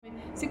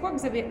C'est quoi que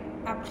vous avez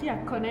appris à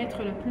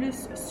connaître le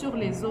plus sur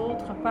les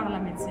autres par la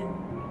médecine?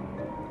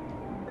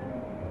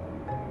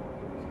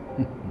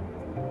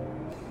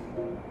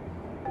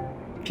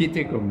 Qui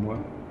était comme moi.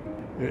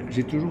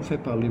 J'ai toujours fait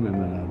parler mes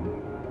malades.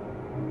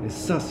 Et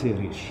ça, c'est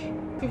riche.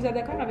 Est-ce que vous êtes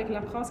d'accord avec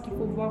la phrase qu'il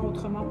faut voir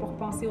autrement pour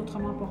penser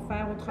autrement, pour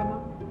faire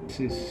autrement?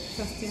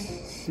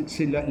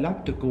 C'est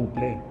l'acte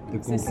complet de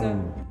C'est ça.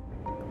 comprendre.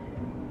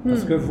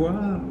 Parce que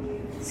voir,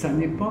 ça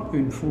n'est pas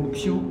une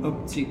fonction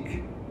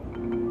optique.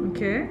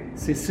 OK.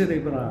 C'est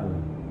cérébral.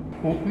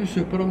 On peut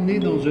se promener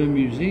dans un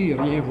musée et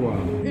rien voir.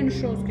 Une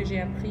chose que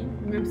j'ai appris,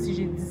 même si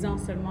j'ai 10 ans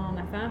seulement en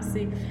affaires,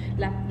 c'est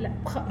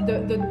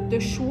de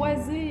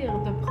choisir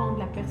de prendre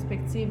la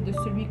perspective de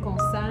celui qu'on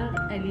sert,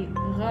 elle est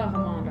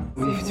rarement là.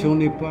 Oui, si on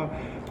n'est pas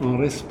en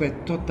respect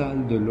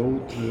total de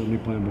l'autre, on n'est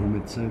pas un bon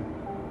médecin.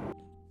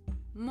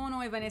 Mon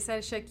nom est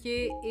Vanessa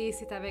Choquier et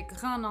c'est avec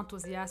grand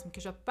enthousiasme que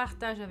je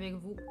partage avec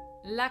vous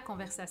la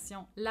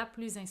conversation la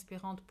plus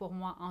inspirante pour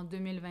moi en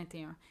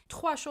 2021.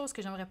 3 choses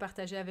que j'aimerais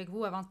partager avec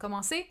vous avant de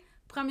commencer.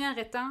 Première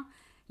étant,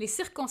 les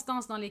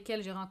circonstances dans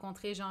lesquelles j'ai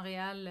rencontré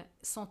Jean-Réal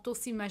sont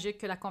aussi magiques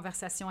que la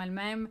conversation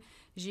elle-même.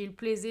 J'ai eu le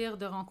plaisir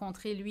de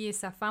rencontrer lui et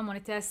sa femme. On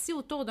était assis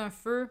autour d'un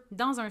feu,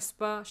 dans un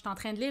spa. J'étais en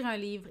train de lire un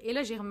livre et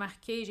là, j'ai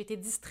remarqué, j'étais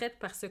distraite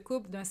par ce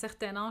couple d'un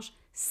certain âge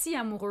si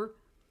amoureux.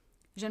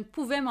 Je ne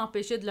pouvais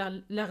m'empêcher de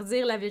leur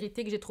dire la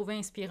vérité que j'ai trouvée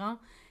inspirant.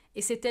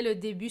 Et c'était le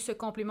début, ce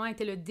compliment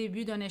était le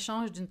début d'un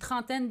échange d'une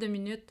trentaine de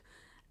minutes,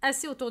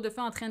 assis autour de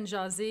feu en train de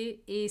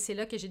jaser. Et c'est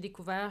là que j'ai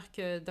découvert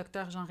que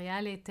Dr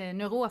Jean-Réal était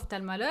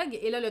neuro-ophtalmologue.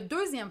 Et là, le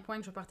deuxième point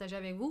que je vais partager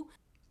avec vous,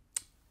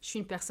 je suis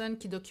une personne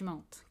qui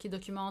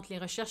documente les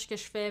recherches que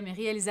je fais, mes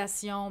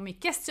réalisations, mes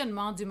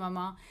questionnements du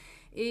moment.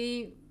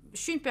 Et je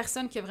suis une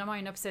personne qui a vraiment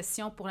une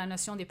obsession pour la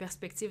notion des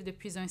perspectives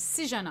depuis un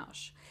si jeune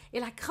âge. Et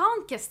la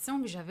grande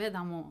question que j'avais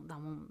dans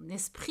mon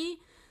esprit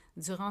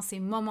durant ces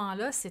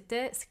moments-là,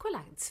 c'était c'est quoi la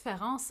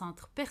différence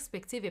entre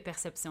perspective et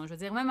perception? Je veux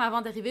dire, même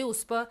avant d'arriver au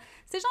spa,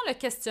 c'est genre le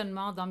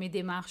questionnement dans mes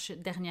démarches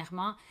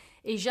dernièrement.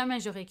 Et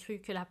jamais j'aurais cru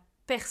que la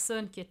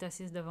personne qui est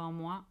assise devant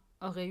moi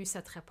aurait eu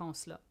cette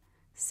réponse-là.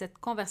 Cette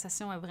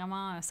conversation est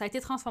vraiment... Ça a été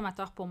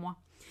transformateur pour moi.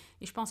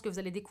 Et je pense que vous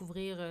allez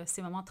découvrir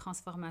ces moments de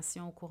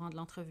transformation au courant de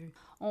l'entrevue.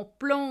 On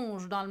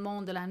plonge dans le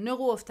monde de la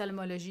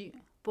neuro-ophtalmologie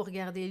pour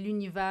regarder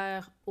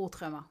l'univers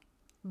autrement.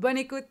 Bonne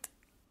écoute!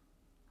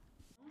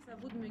 C'est à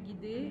vous de me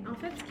guider. En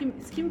fait,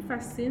 ce qui me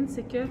fascine,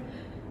 c'est que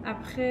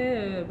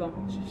après...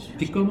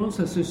 Et comment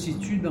ça se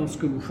situe dans ce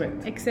que vous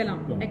faites? Excellent,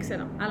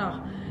 excellent. Alors,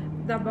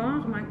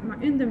 d'abord,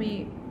 un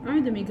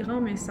de mes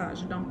grands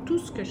messages dans tout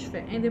ce que je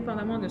fais,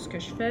 indépendamment de ce que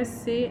je fais,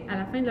 c'est à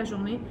la fin de la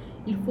journée,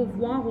 il faut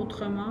voir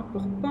autrement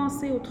pour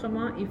penser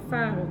autrement et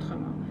faire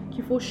autrement.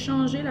 Qu'il faut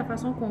changer la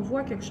façon qu'on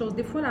voit quelque chose.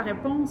 Des fois, la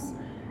réponse,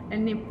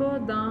 elle n'est pas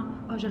dans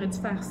 « Ah, j'aurais dû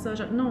faire ça ».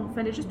 Non, il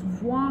fallait juste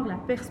voir la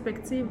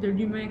perspective de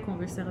l'humain qu'on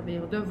veut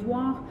servir, de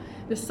voir,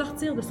 de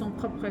sortir de son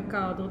propre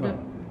cadre.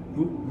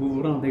 Vous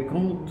vous rendez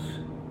compte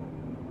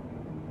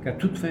qu'à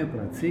toute fin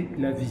pratique,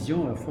 la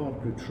vision a fort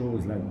peu de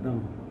choses là-dedans.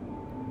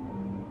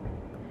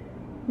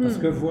 Parce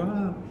que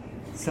voir,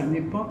 ça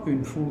n'est pas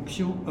une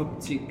fonction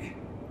optique.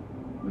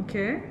 OK.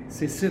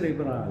 C'est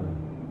cérébral.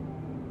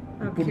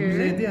 Et OK. pour vous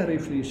aider à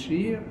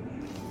réfléchir,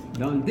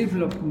 dans le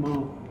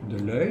développement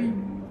de l'œil,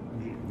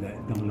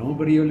 dans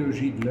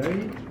l'embryologie de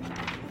l'œil,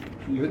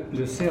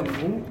 le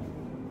cerveau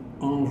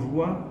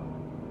envoie,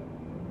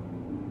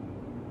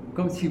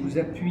 comme si vous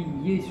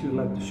appuyiez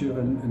sur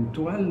une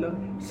toile, là,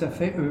 ça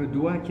fait un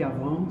doigt qui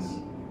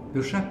avance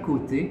de chaque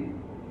côté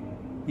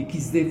et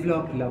qui se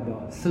développe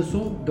là-bas. Ce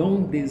sont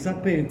donc des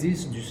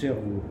appendices du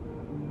cerveau.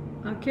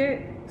 OK.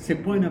 C'est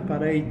pas un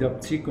appareil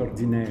d'optique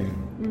ordinaire.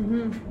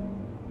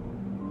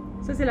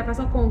 Ça, c'est la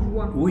façon qu'on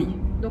voit. Oui.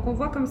 Donc, on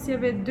voit comme s'il y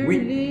avait deux Oui.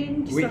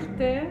 lignes qui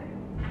sortaient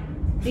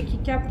et qui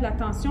captent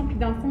l'attention, puis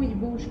dans le fond, ils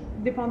bougent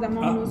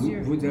dépendamment de nos yeux.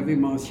 Vous avez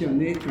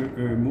mentionné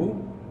un mot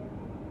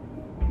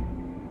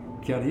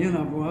qui n'a rien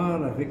à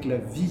voir avec la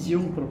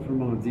vision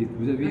proprement dite.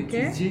 Vous avez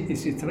étudié, et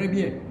c'est très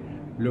bien,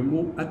 le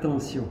mot «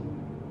 attention ».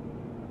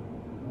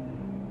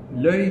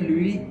 L'œil,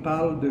 lui,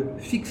 parle de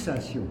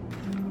fixation.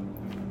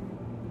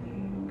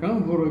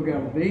 Quand vous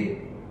regardez,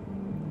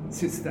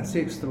 c'est assez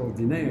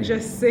extraordinaire. Je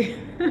sais.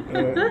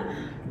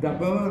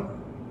 D'abord,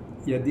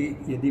 il y a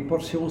des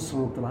portions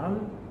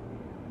centrales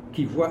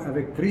qui voient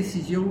avec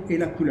précision et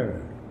la couleur.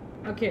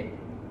 OK.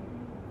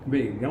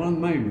 Mais grande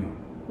même, là.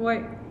 Oui.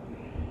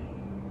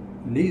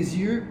 Les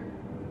yeux,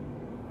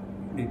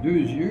 les deux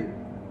yeux,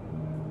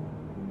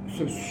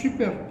 se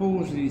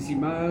superposent les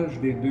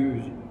images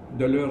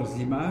de leurs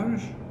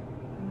images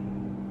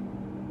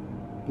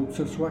pour que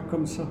ce soit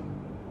comme ça.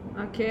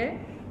 OK.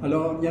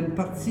 Alors, il y a une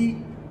partie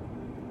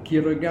qui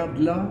regarde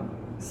là,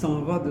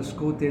 s'en va de ce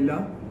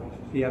côté-là,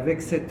 et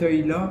avec cet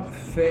œil-là,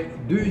 fait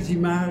deux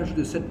images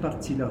de cette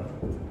partie-là.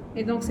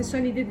 Et donc, c'est ça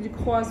l'idée du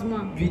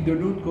croisement. Puis de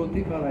l'autre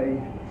côté, pareil,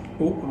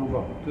 haut en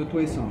bas, de tous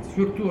les sens,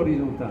 surtout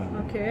horizontal.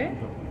 OK.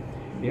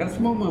 Et à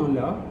ce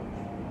moment-là,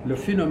 le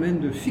phénomène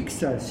de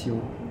fixation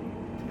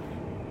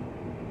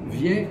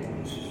vient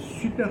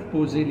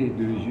superposer les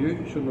deux yeux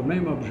sur le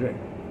même objet.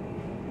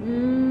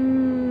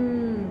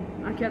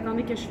 OK,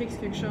 attendez que je fixe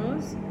quelque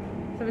chose.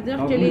 Ça veut dire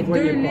Ah, que vous les le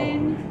voyez deux pas.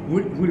 lignes... Vous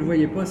ne le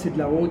voyez pas, c'est de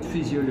la haute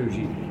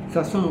physiologie.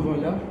 Ça s'en va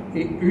là,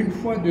 et une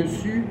fois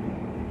dessus,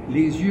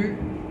 les yeux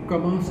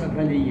commencent à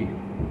balayer.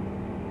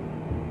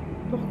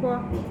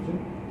 Pourquoi?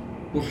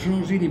 Pour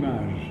changer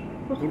l'image.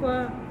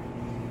 Pourquoi?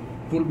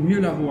 Pour mieux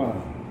la voir,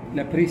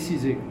 la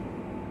préciser.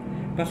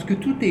 Parce que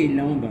tout est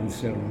lent dans le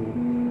cerveau.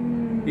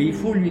 Et il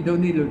faut lui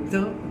donner le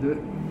temps de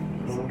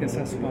que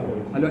ça se passe.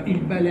 Alors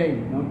il balaye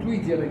dans toutes les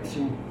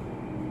directions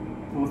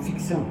en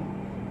fixant.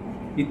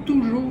 Et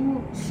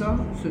toujours ça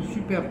se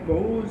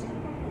superpose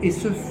et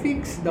se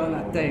fixe dans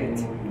la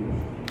tête.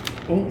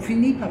 On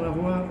finit par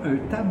avoir un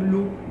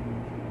tableau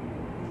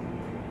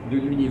de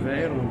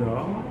l'univers en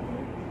dehors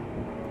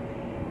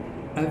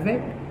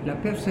avec la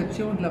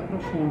perception de la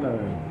profondeur.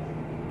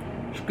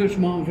 Ce que je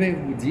m'en vais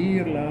vous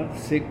dire là,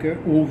 c'est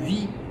qu'on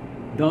vit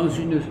dans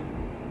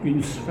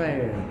une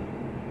sphère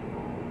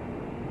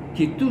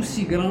qui est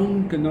aussi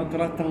grande que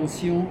notre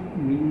attention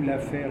nous la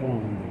fait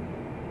rendre.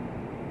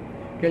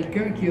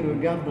 Quelqu'un qui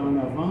regarde en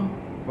avant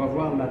va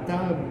voir la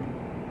table,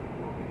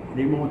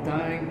 les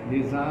montagnes,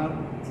 les arbres,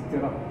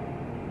 etc.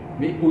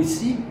 Mais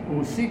aussi,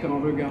 on sait qu'en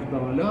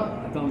regardant là,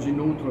 dans une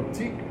autre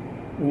optique,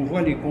 on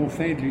voit les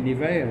confins de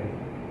l'univers.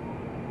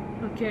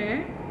 OK.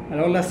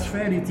 Alors la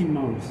sphère est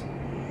immense.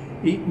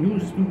 Et nous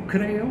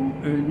créons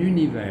un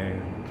univers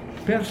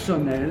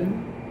personnel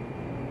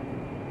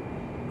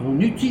en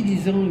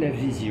utilisant la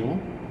vision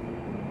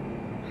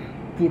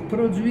pour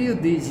produire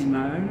des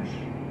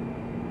images,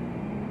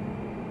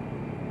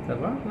 ça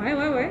va?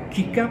 Ouais.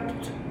 Qui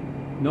captent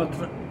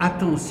notre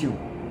attention.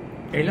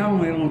 Et là,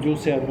 on est rendu au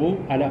cerveau,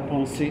 à la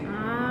pensée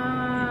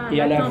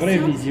et à la vraie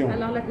vision.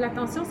 Alors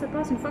l'attention se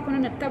passe une fois qu'on a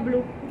notre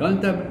tableau. Dans le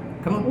tableau,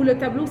 Ou le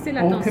tableau, c'est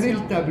l'attention. on crée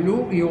le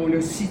tableau et on le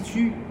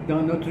situe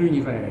dans notre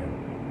univers,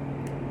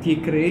 qui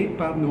est créé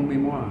par nos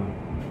mémoires.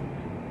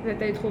 Vous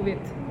êtes allé trop vite.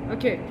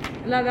 OK.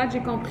 Là, j'ai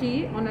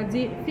compris. On a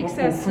dit On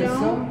fixation. fait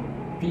ça,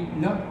 puis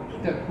là,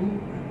 tout à coup,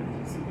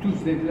 tout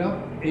se développe.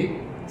 Et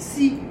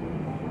si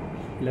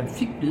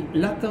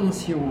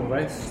l'attention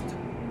reste,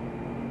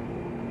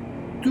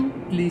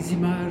 toutes les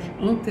images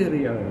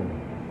antérieures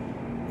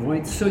vont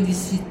être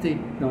sollicitées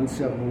dans le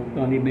cerveau,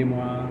 dans les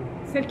mémoires.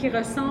 Celle qui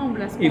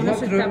ressemble à ce Et qu'on a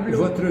sur le tableau.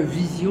 votre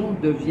vision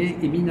devient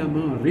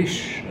éminemment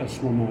riche à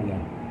ce moment-là.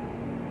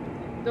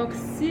 Donc,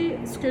 si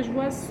ce que je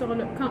vois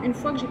une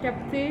fois que j'ai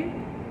capté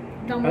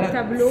dans mon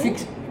tableau...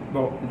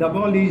 Bon,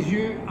 d'abord, les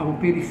yeux en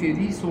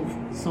périphérie sont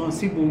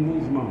sensibles au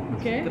mouvement.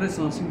 Okay. Très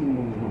sensibles au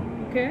mouvement.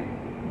 OK.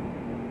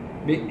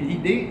 Mais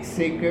l'idée,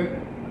 c'est que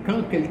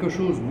quand quelque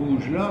chose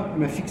bouge là,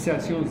 ma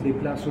fixation se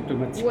déplace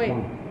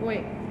automatiquement. Oui.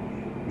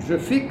 Je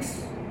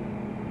fixe,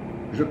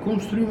 je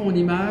construis mon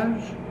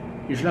image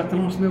et je la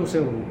transmets au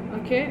cerveau.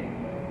 OK.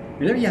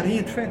 Mais là, il n'y a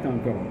rien de fait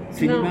encore.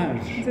 C'est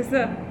l'image. C'est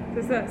ça.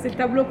 C'est le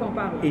tableau qu'on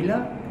parle. Et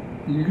là,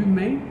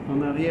 l'humain,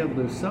 en arrière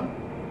de ça,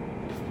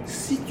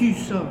 situe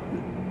ça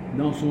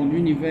dans son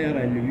univers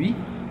à lui,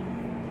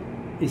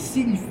 et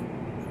s'il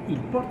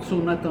porte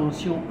son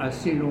attention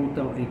assez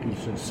longtemps et qu'il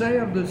se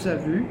sert de sa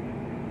vue,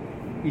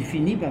 il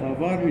finit par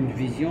avoir une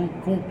vision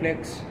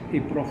complexe et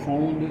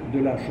profonde de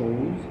la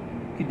chose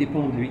qui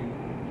dépend de lui.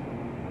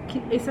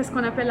 Et c'est ce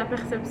qu'on appelle la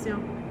perception.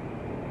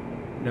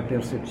 La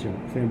perception,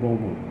 c'est un bon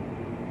mot.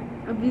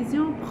 Une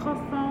vision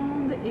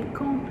profonde et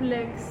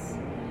complexe.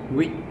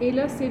 Oui. Et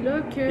là, c'est là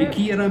que... Et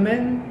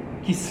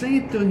qui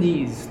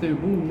syntonise, c'est un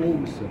beau mot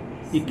ça,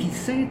 et qui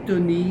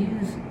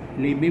syntonise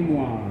les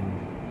mémoires.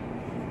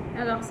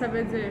 Alors, ça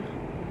veut dire?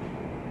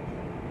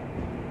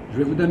 Je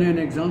vais vous donner un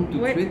exemple tout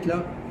de suite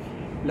là.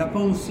 La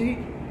pensée,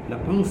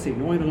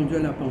 loin de rendu à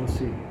la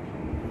pensée,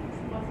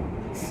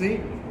 c'est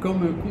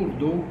comme un cours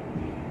d'eau,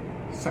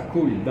 ça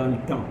coule dans le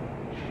temps.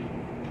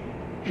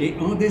 Et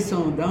en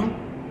descendant,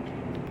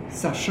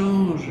 ça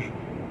change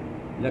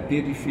la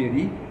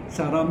périphérie,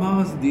 ça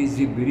ramasse des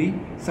débris,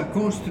 ça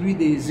construit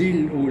des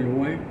îles au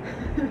loin,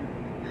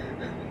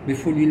 mais il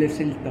faut lui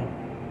laisser le temps.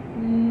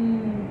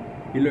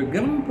 Et le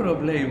grand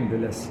problème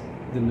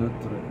de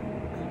notre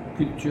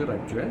culture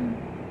actuelle,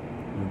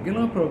 le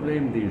grand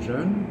problème des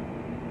jeunes,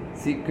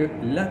 c'est que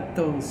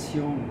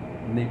l'attention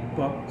n'est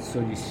pas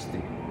sollicitée.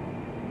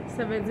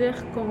 Ça veut dire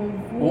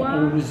qu'on voit...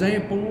 On nous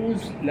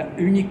impose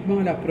uniquement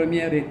la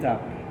première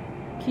étape.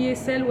 Qui est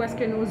celle où est-ce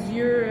que nos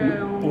yeux...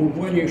 On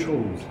voit les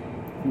choses.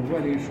 On voit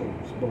les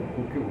choses. Bon,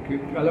 OK.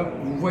 Alors,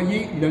 vous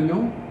voyez le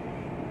nom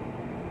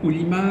ou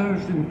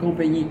l'image d'une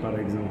compagnie, par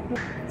exemple.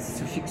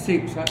 C'est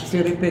fixé,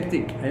 c'est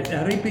répété.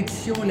 La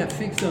répétition la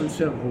fixe dans le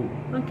cerveau.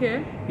 OK.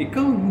 Et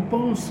quand vous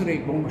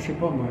penserez, bon, je sais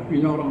pas moi,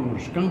 une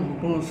orange, quand vous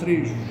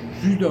penserez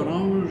jus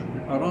d'orange,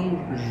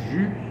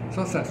 jus,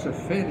 ça se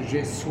fait,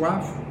 j'ai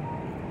soif.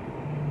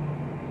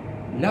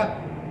 Là,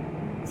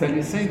 vous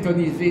allez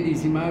syntoniser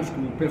les images que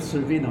vous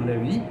percevez dans la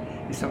vie,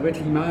 et ça va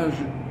être l'image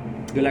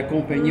de la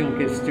compagnie en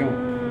question.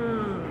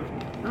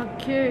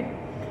 OK.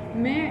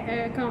 Mais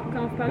quand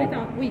vous parlez...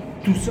 Oui.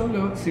 Tout ça,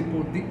 là, c'est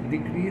pour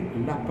décrire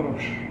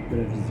l'approche de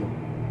la vision.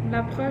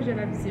 L'approche de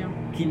la vision.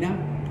 Qui n'a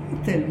pas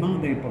tellement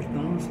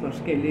d'importance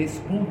parce qu'elle est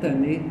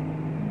spontanée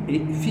et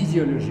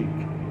physiologique.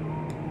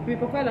 Mais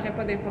pourquoi elle n'aurait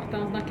pas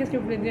d'importance? Dans qu'est-ce que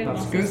vous voulez dire?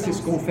 Parce dans que ce c'est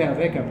sens? ce qu'on fait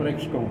avec après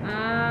qui compte.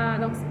 Ah,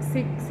 donc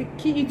c'est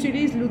qui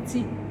utilise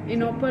l'outil et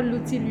non pas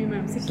l'outil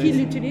lui-même. C'est qui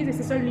l'utilise et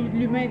c'est ça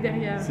l'humain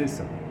derrière. C'est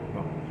ça.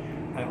 Bon.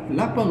 Alors,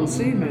 la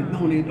pensée, maintenant,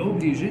 on est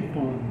obligé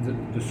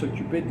de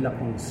s'occuper de la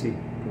pensée.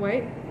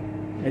 Oui.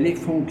 Elle est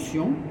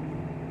fonction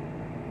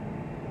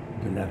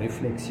de la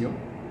réflexion,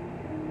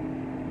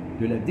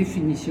 de la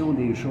définition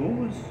des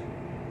choses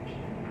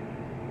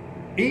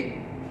et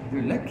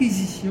de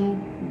l'acquisition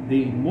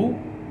des mots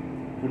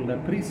pour la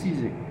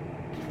préciser.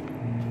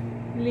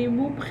 Les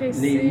mots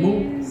précis. Les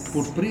mots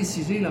pour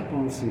préciser la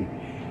pensée.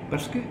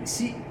 Parce que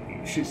si,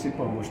 je ne sais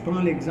pas, moi je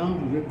prends l'exemple,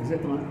 vous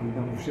êtes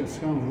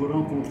quand vous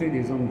rencontrez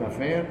des hommes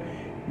d'affaires,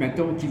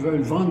 mettons, qui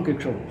veulent vendre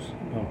quelque chose.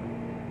 Bon.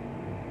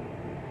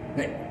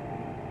 Ben,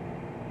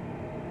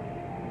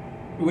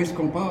 où est-ce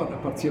qu'on part à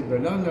partir de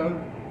là?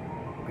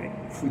 Il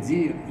faut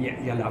dire,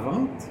 il y a la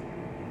vente,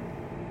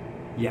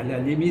 il y a la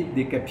limite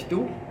des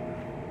capitaux,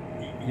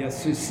 il y a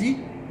ceci,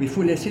 mais il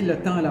faut laisser le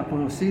temps à la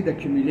pensée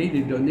d'accumuler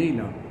les données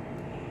là.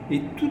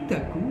 Et tout à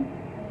coup,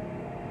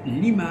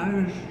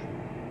 l'image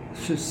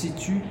se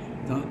situe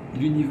dans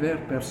l'univers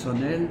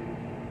personnel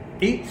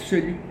et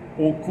celui,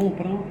 on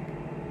comprend,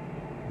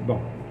 bon.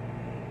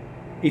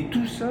 Et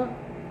tout ça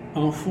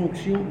en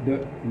fonction de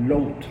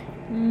l'autre.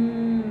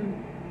 Il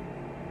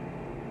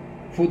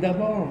faut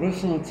d'abord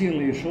ressentir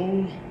les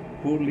choses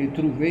pour les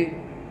trouver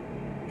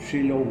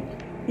chez l'autre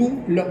ou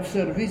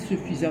l'observer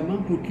suffisamment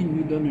pour qu'il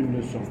nous donne une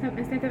leçon.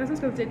 C'est intéressant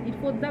ce que vous dites. Il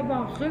faut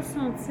d'abord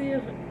ressentir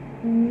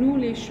nous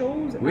les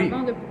choses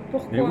avant de...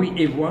 Pourquoi? Mais oui,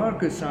 et voir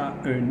que ça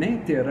a un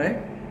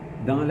intérêt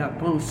dans la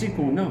pensée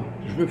qu'on a.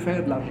 Je veux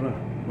faire de l'argent.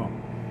 Bon.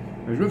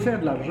 Je veux faire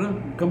de l'argent,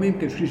 quand même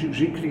que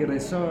j'écrirais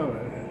ça,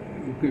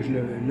 que je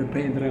le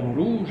peindrais en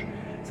rouge,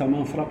 ça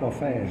m'en fera pas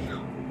faire.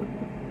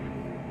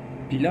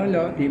 Puis là,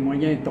 les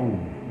moyens tombent.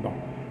 Bon,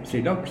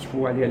 c'est là qu'il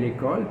faut aller à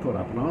l'école pour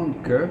apprendre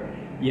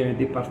qu'il y a un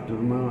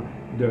département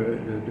de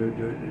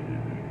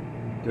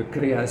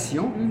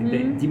création,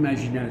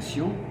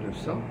 d'imagination, de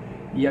ça.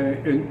 Il y a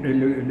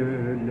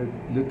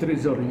le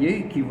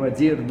trésorier qui va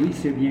dire « Oui,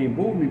 c'est bien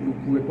beau, mais vous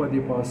ne pouvez pas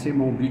dépasser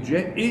mon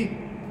budget et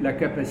la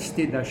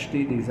capacité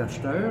d'acheter des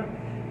acheteurs. »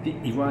 Puis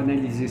il va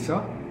analyser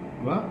ça.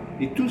 Voilà.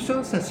 Et tout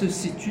ça, ça se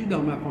situe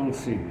dans ma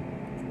pensée.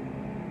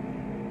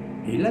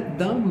 Et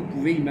là-dedans, vous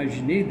pouvez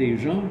imaginer des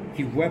gens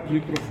qui voient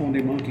plus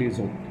profondément que les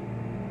autres,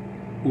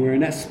 ou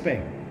un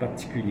aspect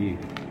particulier.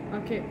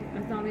 OK.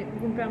 Attendez,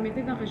 vous me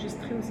permettez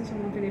d'enregistrer aussi sur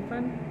mon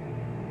téléphone?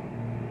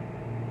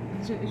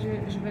 Je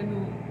vais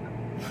nous...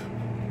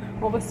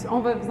 On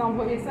va vous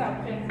envoyer ça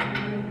après,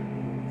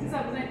 si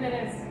ça vous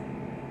intéresse.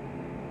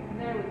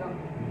 There we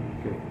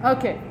go.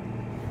 OK.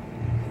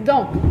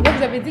 Donc, là,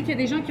 vous avez dit qu'il y a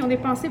des gens qui ont des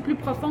pensées plus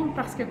profondes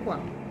parce que quoi?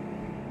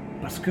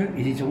 Parce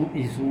qu'ils ont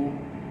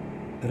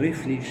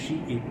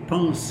réfléchi et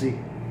pensé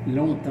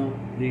longtemps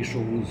les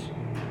choses.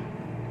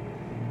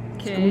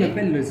 Ce qu'on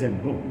appelle le zen.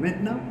 Bon,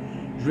 maintenant,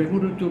 je vais vous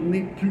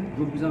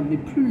emmener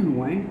plus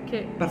loin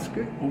parce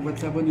que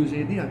ça va nous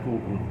aider à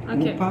comprendre.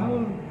 On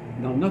parle,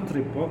 dans notre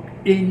époque,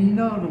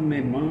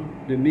 énormément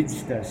de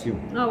méditation.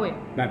 Ah oui.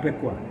 Ben,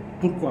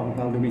 pourquoi on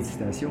parle de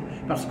méditation?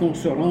 Parce qu'on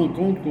se rend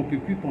compte qu'on ne peut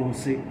plus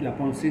penser. La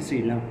pensée, c'est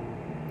lent.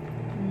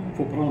 Il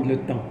faut prendre le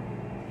temps.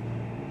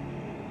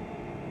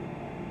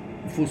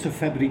 Il faut se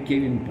fabriquer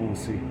une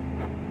pensée.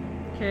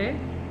 OK.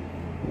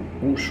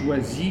 On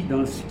choisit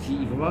dans ce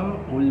qui va,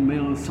 on le met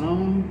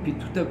ensemble, puis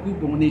tout à coup,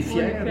 on est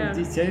fier, on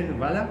dit, tiens,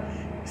 voilà,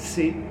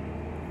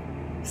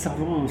 ça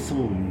va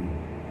ensemble.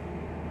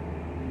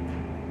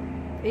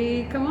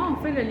 Et comment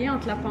on fait le lien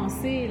entre la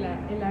pensée et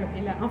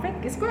la... En fait,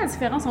 c'est quoi la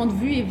différence entre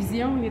vue et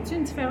vision? Y a-t-il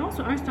une différence?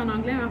 Un, c'est en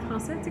anglais, un en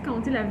français. Tu sais, quand on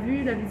dit la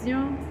vue, la vision?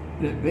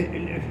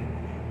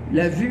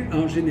 La vue,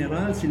 en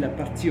général, c'est la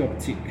partie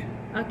optique.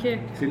 OK.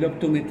 C'est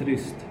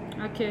l'optométriste.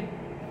 OK.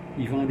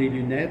 Il vend des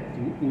lunettes,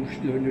 ou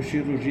le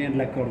chirurgien de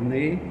la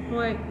cornée,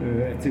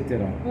 etc.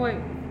 Oui.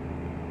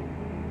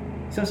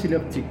 Ça, c'est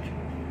l'optique.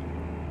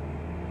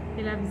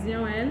 Et la vision,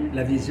 elle?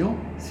 La vision,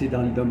 c'est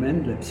dans le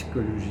domaine de la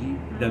psychologie,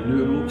 de la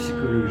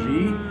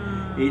neuropsychologie.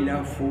 Et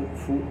là,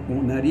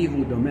 on arrive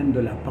au domaine de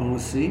la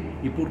pensée.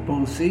 Et pour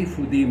penser, il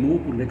faut des mots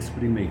pour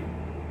l'exprimer.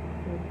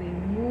 Il faut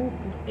des mots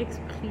pour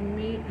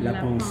exprimer la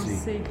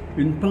pensée.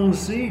 Une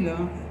pensée, là,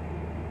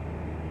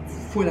 il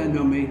faut la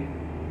nommer,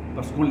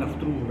 parce qu'on ne la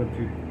retrouvera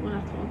plus. On la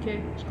retrouve, OK,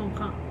 je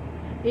comprends.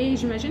 Et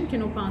j'imagine que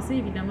nos pensées,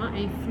 évidemment,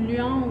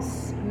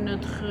 influencent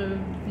notre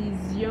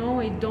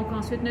vision et donc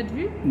ensuite notre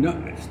vue? Non,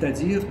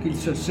 c'est-à-dire qu'ils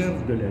se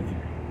servent de la vue.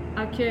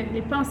 OK.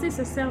 Les pensées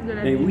se servent de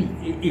la vue. Oui,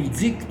 ils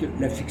dictent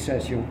la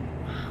fixation.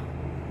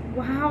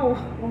 Wow!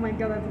 Oh my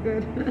God, that's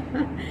good!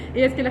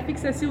 Et est-ce que la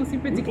fixation aussi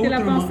peut dicter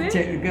la pensée?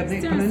 Tiens, regardez,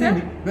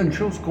 prenez une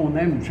chose qu'on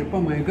aime. Je ne sais pas,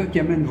 mais un gars qui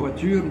amène une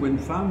voiture ou une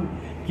femme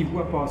qui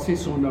voit passer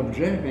son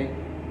objet, bien,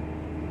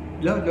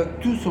 là,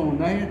 tout son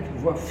être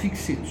va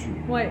fixer dessus.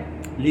 Oui.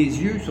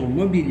 Les yeux sont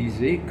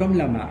mobilisés comme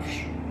la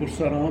marche pour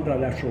se rendre à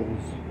la chose.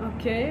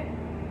 OK.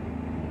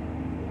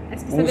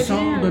 Est-ce que ça on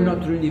sort de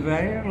notre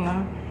univers, là,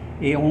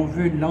 et on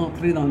veut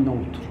l'entrer dans le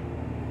nôtre.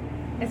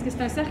 Est-ce que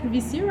c'est un cercle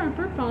vicieux, un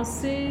peu,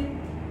 penser,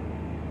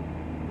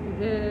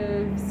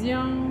 Vision...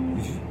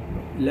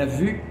 La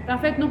vue. En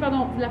fait, non,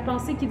 pardon, la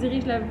pensée qui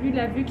dirige la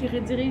vue qui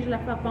redirige la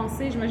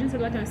pensée. J'imagine que ça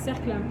doit être un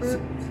cercle un peu.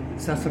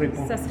 Ça se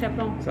répond. Ça se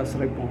répond. Ça se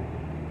répond.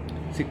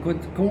 C'est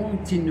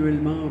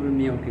continuellement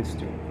remis en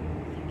question.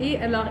 Et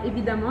alors,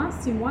 évidemment,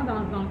 si moi,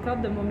 dans le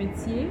cadre de mon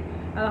métier,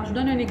 alors je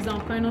donne un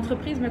exemple. Quand une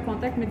entreprise me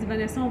contacte, me dit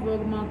Vanessa, on veut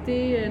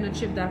augmenter notre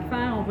chiffre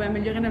d'affaires, on veut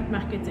améliorer notre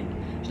marketing.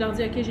 Je leur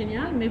dis, OK,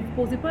 génial, mais vous ne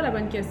posez pas la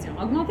bonne question.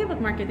 Augmentez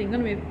votre marketing. Non,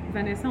 mais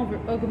Vanessa, on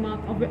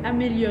veut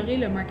améliorer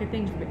le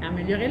marketing. Je veux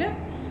améliorer-le.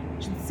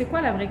 Je dis, c'est quoi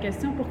la vraie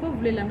question? Pourquoi vous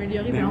voulez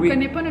l'améliorer? On ne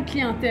connaît pas notre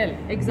clientèle.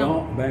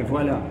 Exemple. Bon, ben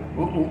voilà.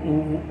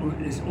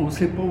 On ne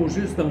sait pas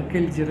juste dans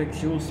quelle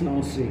direction se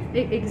lancer.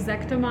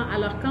 Exactement.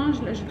 Alors, quand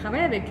je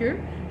travaille avec eux,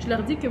 je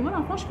leur dis que moi, dans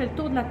le fond, je fais le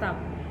tour de la table.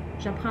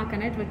 J'apprends à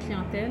connaître votre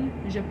clientèle,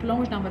 je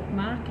plonge dans votre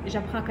marque,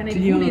 j'apprends à connaître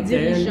vous, les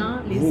dirigeants,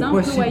 les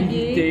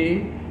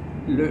employés.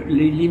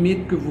 Les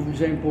limites que vous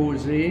vous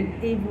imposez.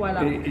 Et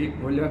voilà. Et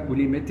voilà, vous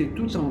les mettez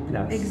tous en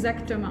place.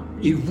 Exactement.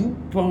 Et vous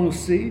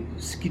pensez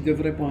ce qu'il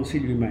devrait penser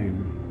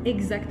lui-même.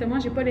 Exactement,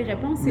 j'ai pas les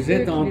réponses. Vous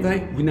êtes en train,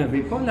 vous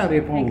n'avez pas la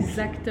réponse.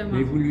 Exactement.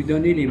 Mais vous lui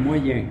donnez les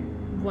moyens.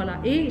 Voilà.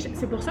 Et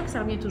c'est pour ça que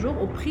ça revient toujours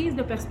aux prises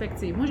de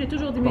perspective. Moi, j'ai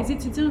toujours dit, mes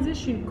étudiants disent, je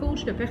suis une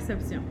coach de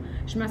perception.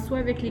 Je m'assois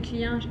avec les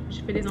clients,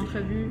 je fais des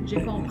entrevues, je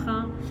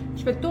comprends.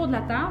 Je fais le tour de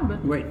la table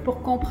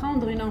pour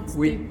comprendre une entité.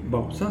 Oui,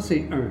 bon, ça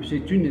c'est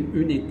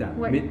une étape.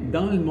 Oui. Mais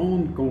dans le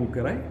monde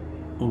concret,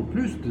 en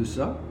plus de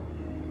ça,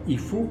 il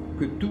faut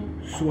que tout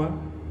soit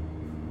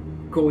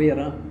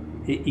cohérent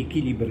et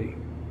équilibré.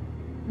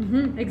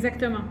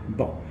 Exactement.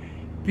 Bon.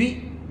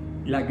 Puis,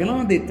 la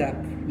grande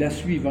étape, la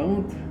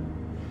suivante,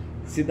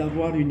 c'est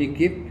d'avoir une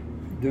équipe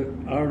de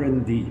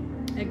R&D.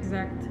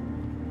 Exact.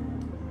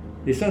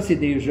 Et ça, c'est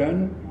des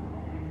jeunes,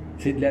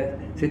 c'est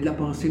de la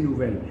pensée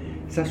nouvelle.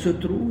 Ça se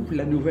trouve,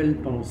 la nouvelle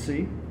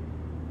pensée.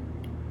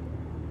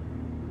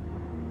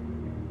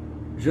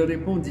 Je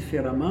réponds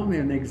différemment, mais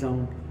un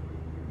exemple.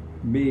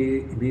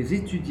 Mes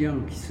étudiants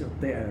qui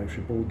sortaient, je ne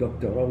sais pas, au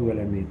doctorat ou à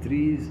la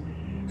maîtrise,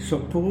 se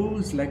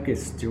posent la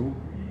question,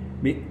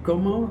 mais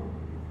comment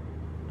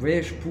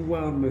vais-je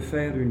pouvoir me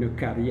faire une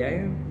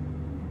carrière,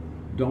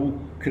 donc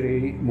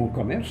créer mon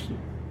commerce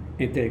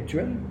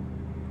intellectuel?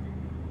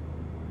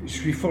 Je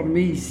suis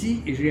formé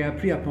ici et j'ai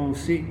appris à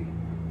penser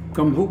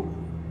comme vous.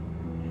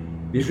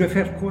 Mais je vais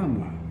faire quoi,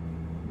 moi?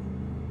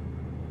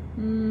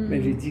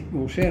 Ben, j'ai dit,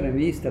 mon cher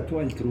ami, c'est à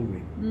toi de le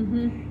trouver.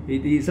 Et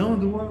des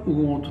endroits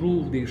où on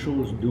trouve des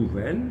choses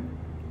nouvelles,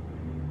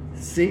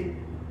 c'est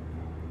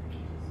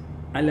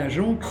à la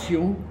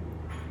jonction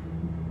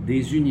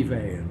des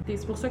univers.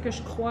 C'est pour ça que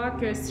je crois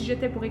que si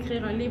j'étais pour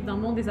écrire un livre dans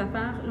le monde des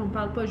affaires, on ne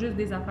parle pas juste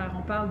des affaires,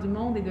 on parle du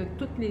monde et de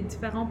toutes les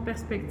différentes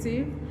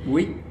perspectives.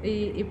 Oui.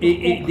 Et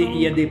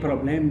il y a des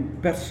problèmes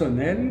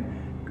personnels.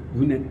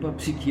 Vous n'êtes pas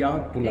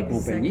psychiatre pour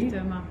l'accompagner.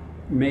 Exactement.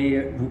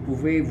 Mais vous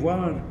pouvez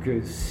voir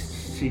que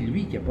c'est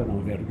lui qui n'a pas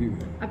d'envergure.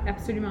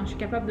 Absolument. Je suis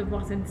capable de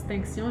voir cette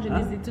distinction. J'ai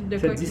des études de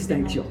cas cette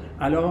distinction.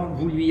 Alors,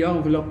 vous lui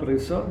envelopperez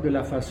ça de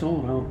la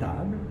façon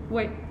rentable.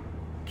 Oui.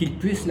 Qu'il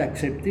puisse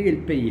l'accepter et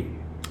le payer.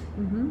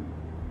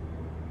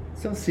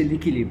 Ça, c'est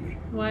l'équilibre.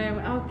 Oui,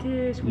 OK.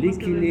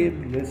 L'équilibre,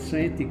 le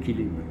saint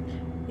équilibre.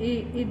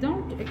 Et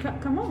donc,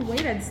 comment vous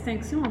voyez la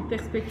distinction entre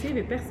perspective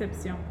et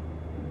perception?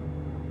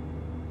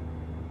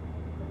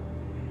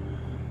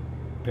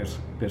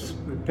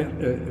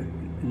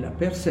 La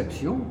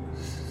perception,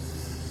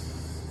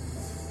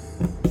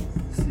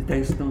 c'est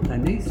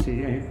instantané,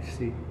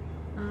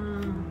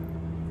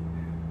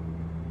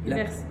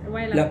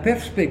 la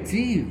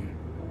perspective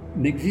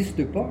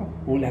n'existe pas,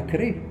 on la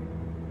crée.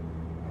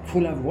 Il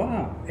faut la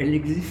voir, elle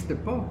n'existe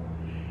pas.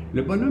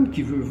 Le bonhomme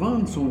qui veut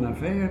vendre son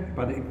affaire,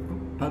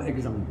 par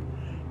exemple,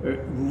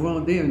 vous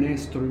vendez un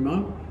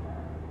instrument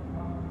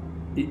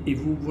et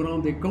vous vous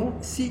rendez compte,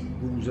 si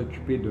vous vous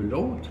occupez de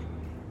l'autre,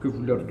 que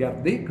vous le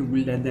regardez, que vous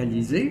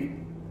l'analysez,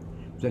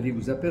 vous allez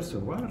vous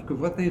apercevoir que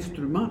votre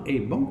instrument est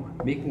bon,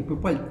 mais qu'on ne peut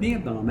pas le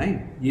tenir dans la main.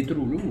 Il est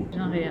trop lourd.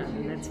 Jean-Réal,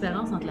 la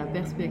différence entre la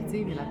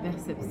perspective et la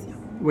perception.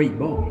 Oui,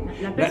 bon.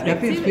 La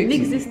perspective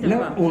n'existe pas.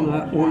 Là,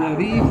 on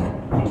arrive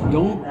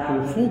donc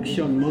au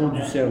fonctionnement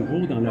du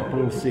cerveau dans la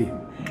pensée.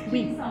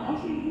 Oui.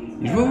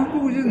 Je vais vous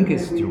poser une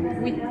question.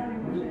 Oui.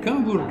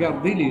 Quand vous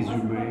regardez les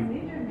humains,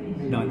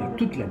 dans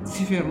toute la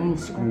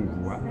différence qu'on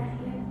voit,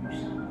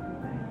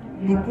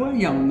 pourquoi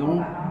il y en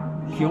a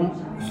qui ont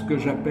ce que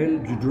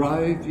j'appelle du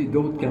drive et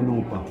d'autres qui n'en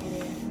ont pas?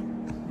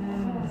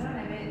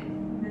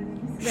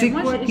 C'est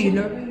quoi qui est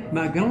là?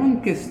 Ma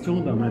grande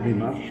question dans ma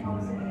démarche,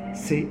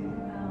 c'est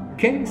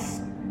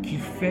qu'est-ce qui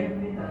fait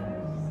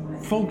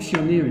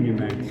fonctionner un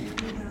humain?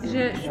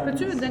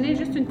 Peux-tu me donner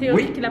juste une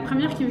théorie? La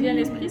première qui me vient à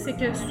l'esprit, c'est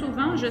que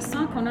souvent, je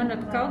sens qu'on a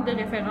notre cadre de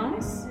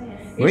référence.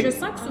 Et je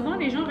sens que souvent,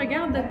 les gens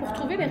regardent pour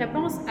trouver les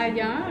réponses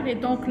ailleurs. Et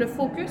donc, le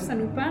focus, ça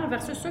nous perd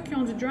versus ceux qui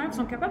ont du drive,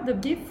 sont capables de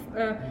bien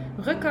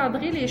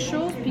recadrer les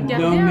choses puis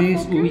garder un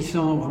focus. Où ils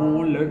s'en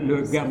vont,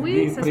 le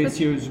garder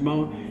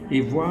précieusement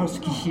et voir ce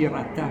qui s'y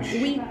rattache.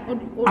 Oui,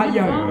 au lieu de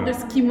voir de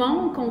ce qui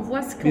manque, on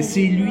voit ce qu'on... Mais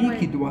c'est lui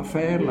qui doit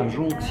faire la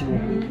jonction.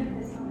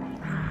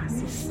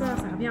 C'est ça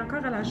revient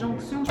encore à la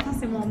jonction. Je pense que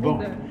c'est mon Bon. mot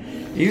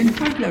de... Et une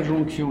fois que la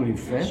jonction est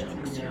faite,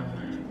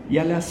 il y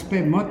a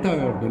l'aspect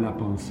moteur de la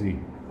pensée.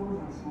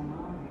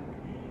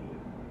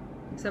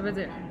 Ça veut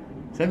dire?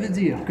 Ça veut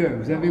dire que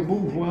vous avez beau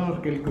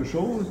voir quelque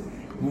chose,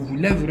 vous ne vous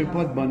lèverez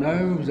pas de bonne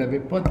heure, vous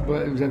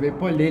n'avez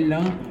pas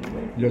l'élan,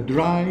 le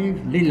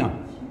drive, l'élan.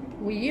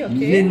 Oui, OK.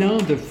 L'élan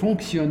de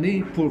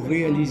fonctionner pour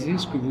réaliser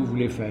ce que vous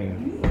voulez faire.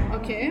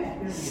 OK.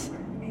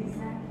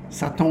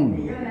 Ça tombe.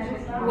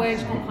 Oui,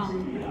 je comprends.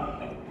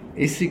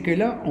 Et c'est que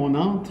là, on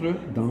entre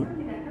dans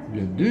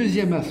le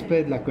deuxième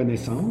aspect de la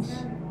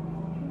connaissance.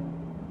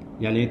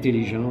 Il y a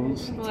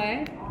l'intelligence,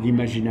 Ouais.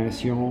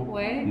 l'imagination,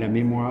 Ouais. la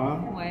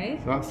mémoire. Ouais.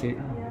 Ça, c'est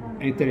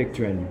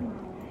intellectuel.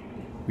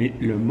 Mais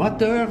le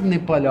moteur n'est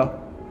pas là.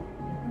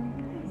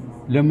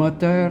 Le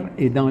moteur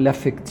est dans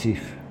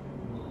l'affectif.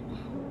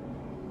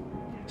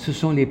 Ce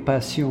sont les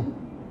passions,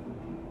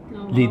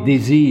 les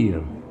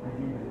désirs,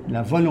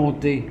 la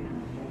volonté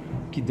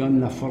qui donnent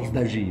la force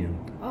d'agir.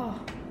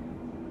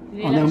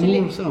 En amour,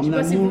 je ne sais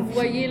pas si vous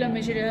voyez, là,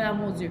 mais j'ai les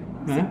larmes aux yeux.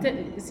 Hein?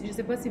 Je ne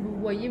sais pas si vous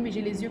voyez, mais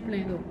j'ai les yeux pleins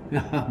d'eau.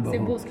 Ah, bon. C'est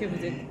beau ce que vous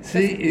dites.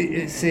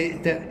 C'est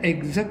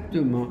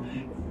exactement.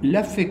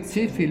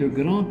 L'affectif est le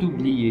grand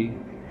oublié.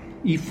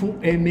 Il faut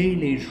aimer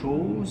les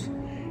choses,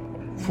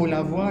 il faut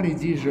la voir et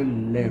dire « je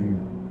l'aime ».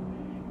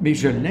 Mais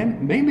je l'aime,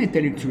 même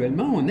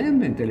intellectuellement, on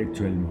aime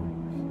intellectuellement.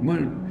 Moi,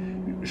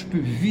 je peux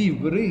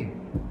vibrer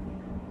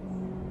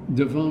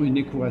devant une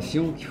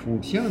équation qui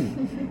fonctionne.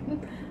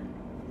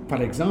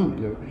 Par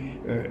exemple,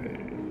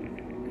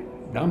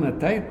 dans ma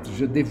tête,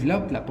 je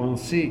développe la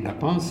pensée.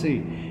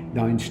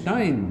 Dans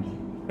Einstein,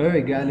 E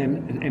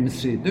égale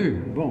mc2.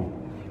 Bon.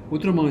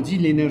 Autrement dit,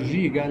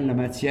 l'énergie égale la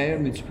matière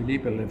multipliée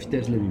par la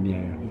vitesse de la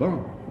lumière. Bon,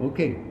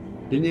 OK.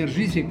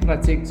 L'énergie, c'est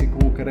pratique, c'est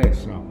concret,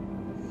 ça.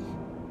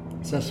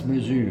 Ça se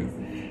mesure.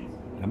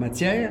 La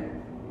matière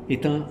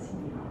étant...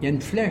 Il y a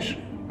une flèche.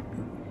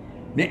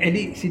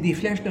 Mais c'est des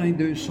flèches dans les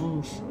deux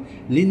sens.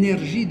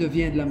 L'énergie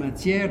devient de la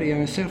matière et à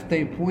un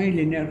certain point,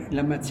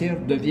 la matière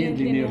devient de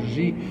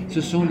l'énergie. Ce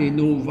sont les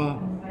novas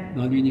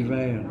dans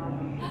l'univers.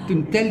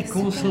 Une telle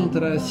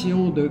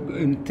concentration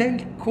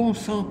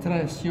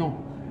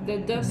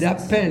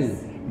d'appel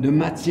de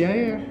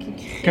matière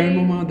qu'à un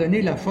moment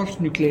donné, la force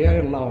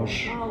nucléaire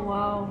lâche. Oh,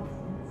 wow!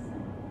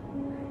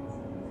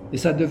 Et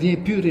ça devient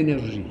pure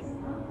énergie.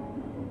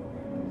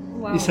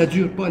 Wow. Et ça ne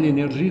dure pas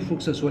l'énergie, il faut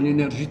que ce soit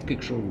l'énergie de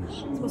quelque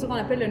chose. C'est pour ça qu'on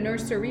appelle le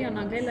nursery en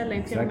anglais,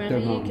 l'infirmerie,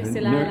 Exactement. que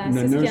c'est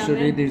Le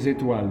nursery des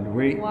étoiles,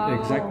 oui, wow.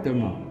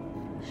 Exactement.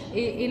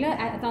 Et là,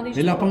 attendez...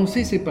 Et la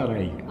pensée, c'est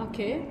pareil.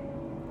 OK.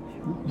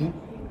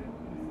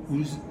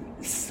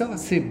 Ça,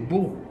 c'est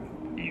beau.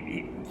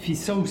 Puis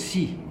ça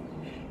aussi,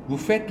 vous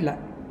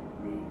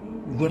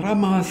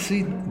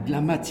ramassez de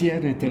la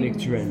matière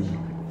intellectuelle.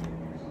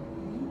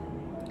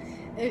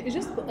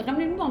 Juste,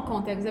 ramenez-nous dans le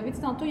contexte. Vous avez dit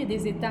tantôt, il y a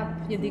des étapes,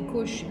 il y a des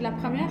couches. La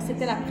première,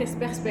 c'était la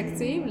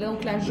perspective,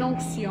 donc la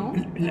jonction.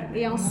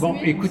 Et ensuite... Bon,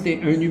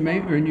 écoutez, un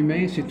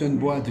humain, c'est une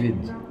boîte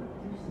vide.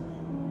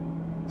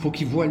 Il faut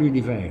qu'il voie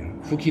l'univers,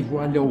 il faut qu'il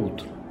voie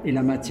l'autre et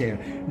la matière.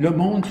 Le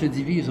monde se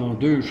divise en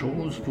deux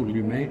choses pour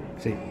l'humain,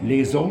 c'est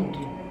les autres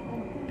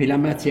et la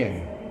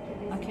matière.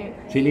 Okay.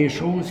 C'est les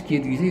choses qui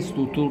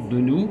existent autour de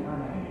nous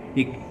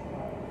et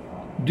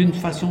d'une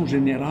façon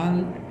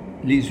générale,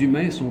 les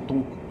humains sont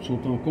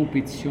en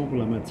compétition pour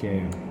la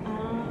matière.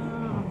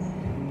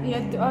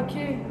 Ah, OK.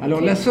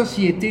 Alors la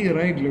société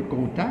règle le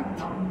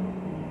contact,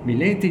 mais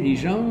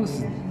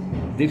l'intelligence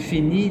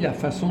définit la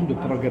façon de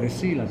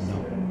progresser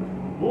là-dedans.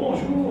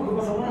 Bonjour,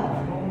 comment ça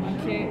va?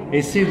 OK.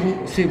 Et c'est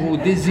vos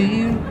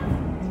désirs,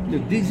 le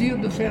désir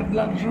de faire de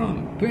l'argent,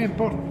 peu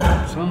importe,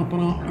 ça en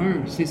prend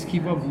un, c'est ce qui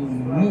va vous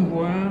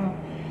mouvoir,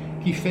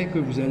 qui fait que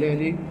vous allez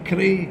aller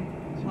créer.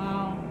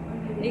 Wow.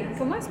 Et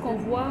comment est-ce qu'on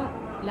voit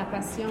la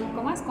passion?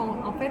 Comment est-ce qu'on...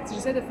 En fait,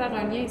 j'essaie de faire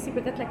un lien ici,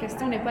 peut-être la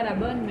question n'est pas la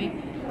bonne, mais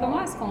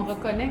comment est-ce qu'on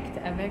reconnecte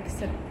avec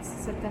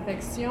cette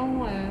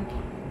affection?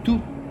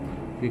 Tout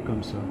est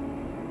comme ça.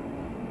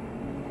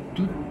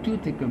 Tout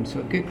est comme ça.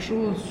 Quelque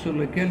chose sur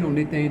lequel on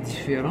est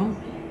indifférent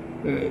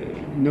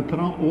ne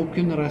prend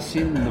aucune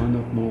racine dans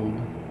notre monde.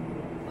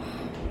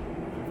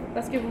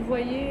 Parce que vous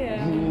voyez...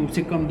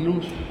 C'est comme de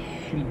l'eau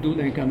sur le dos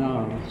d'un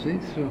canard, tu sais,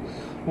 ça.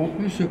 On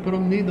peut se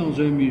promener dans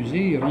un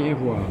musée et rien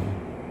voir.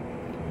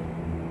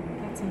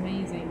 That's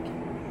amazing.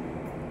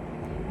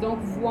 Donc,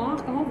 voir,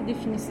 comment vous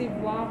définissez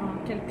voir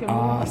en quelques mots?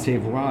 Ah, c'est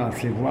voir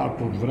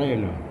pour vrai,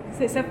 là.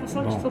 C'est pour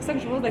ça, Bon. pour ça que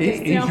je pose la Et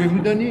question. je vais vous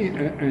donner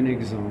un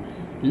exemple.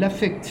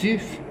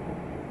 L'affectif,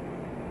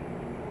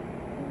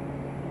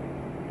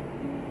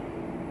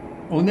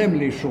 on aime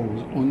les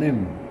choses, on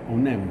aime.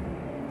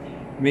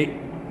 Mais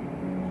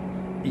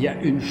il y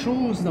a une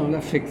chose dans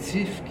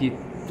l'affectif qui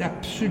est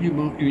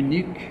absolument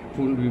unique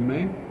pour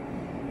l'humain,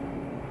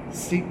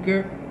 c'est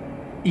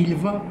qu'il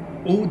va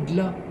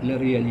au-delà de la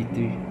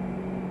réalité.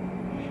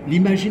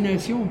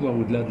 L'imagination va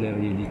au-delà de la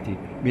réalité,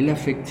 mais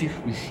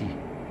l'affectif aussi.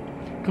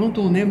 Quand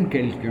on aime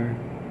quelqu'un,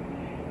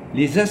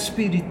 les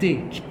aspérités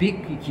qui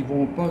piquent et qui ne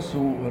vont pas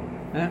sont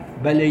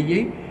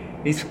balayées,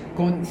 Et ce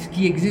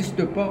qui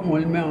n'existe pas, on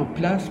le met en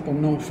place,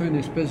 on en fait une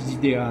espèce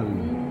d'idéal.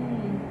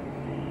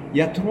 Il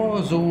y a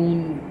 3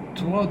 zones,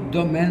 3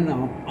 domaines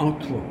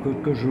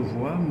que je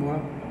vois, moi.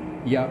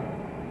 Il y a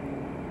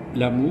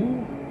l'amour,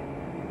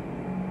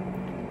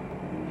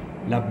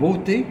 la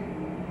beauté,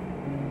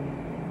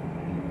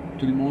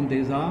 tout le monde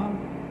des arts,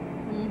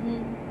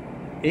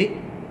 et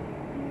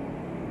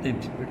un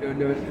petit peu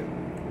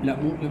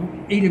l'amour,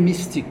 et le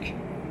mystique.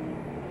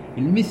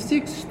 Et le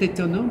mystique, c'est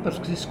étonnant parce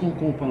que c'est ce qu'on ne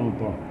comprend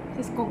pas.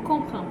 C'est ce qu'on ne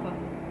comprend pas.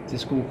 C'est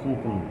ce qu'on ne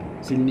comprend pas.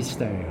 C'est le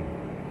mystère.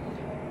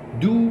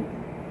 D'où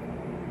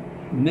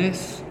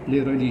naissent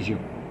les religions.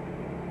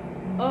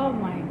 Oh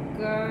my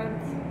God!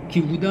 Qui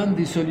vous donnent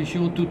des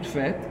solutions toutes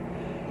faites.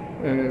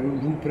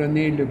 Vous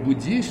prenez le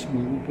bouddhisme,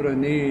 vous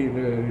prenez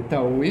le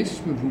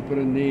taoïsme, vous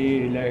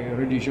prenez la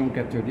religion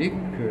catholique,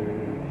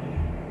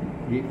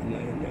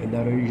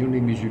 la religion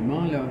des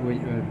musulmans. Là,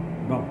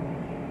 bon.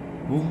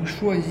 Vous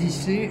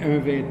choisissez un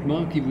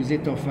vêtement qui vous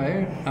est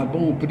offert à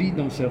bon prix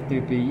dans certains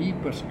pays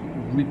parce que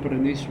vous le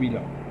prenez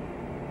celui-là.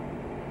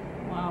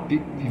 Wow. Puis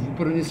vous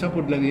prenez ça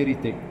pour de la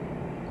vérité.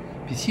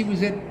 Puis si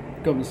vous êtes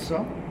comme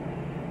ça,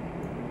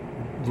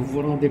 vous ne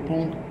vous rendez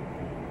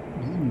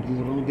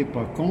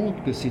pas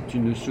compte que c'est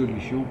une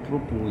solution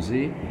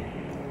proposée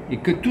et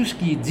que tout ce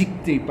qui est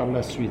dicté par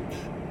la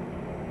suite,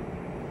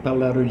 par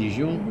la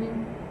religion,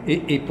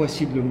 est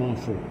possiblement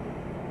faux.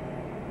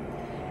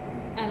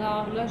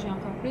 Alors là, j'ai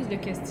encore plus de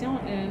questions.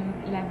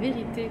 La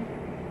vérité.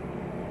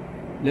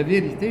 La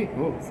vérité,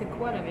 oh. C'est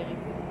quoi la vérité?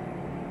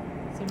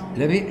 Selon vous?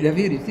 La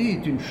vérité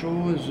est une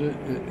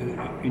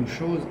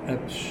chose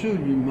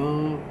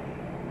absolument...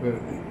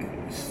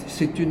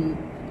 c'est une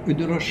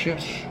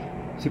recherche,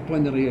 c'est pas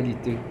une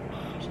réalité.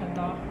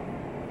 J'adore.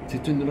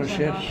 C'est une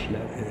recherche.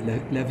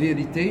 La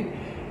vérité,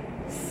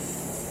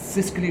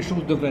 c'est ce que les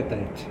choses devraient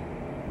être.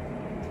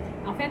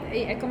 En fait,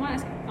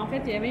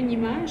 il y avait une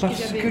image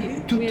Parce que j'avais...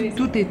 que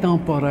tout est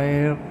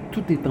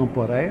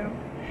temporaire,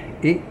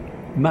 et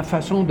ma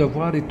façon de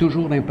voir est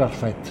toujours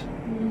imparfaite.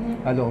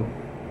 Alors,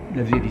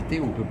 la vérité,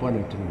 on ne peut pas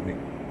la trouver.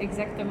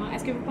 Exactement.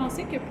 Est-ce que vous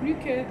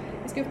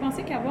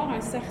pensez qu'avoir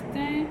un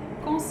certain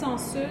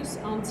consensus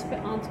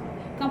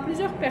quand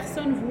plusieurs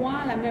personnes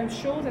voient la même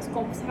chose, est-ce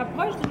qu'on se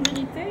rapproche d'une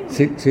vérité?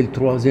 C'est le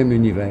 3e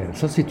univers.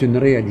 Ça, c'est une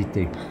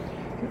réalité.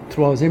 Le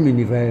 3e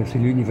univers, c'est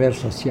l'univers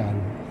social.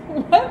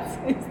 What?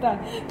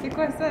 C'est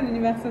quoi ça,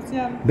 l'univers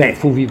social? Il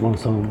faut vivre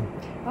ensemble.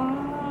 Ah!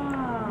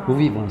 Il faut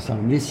vivre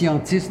ensemble. Les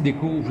scientifiques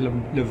découvrent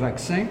le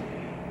vaccin,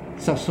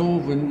 ça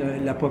sauve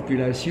la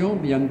population,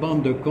 il y a une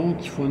bande de cons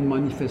qui font une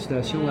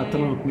manifestation à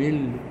 30 000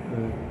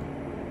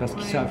 parce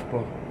qu'ils ne savent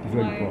pas, ils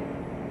ne veulent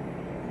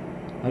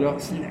pas. Alors,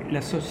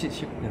 la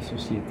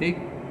société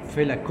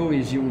fait la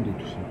cohésion de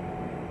tout ça.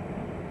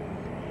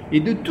 Et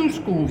de tout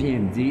ce qu'on vient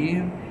de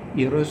dire,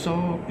 il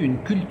ressort une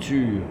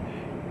culture.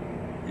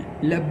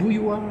 La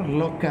bouilloire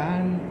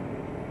locale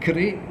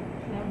crée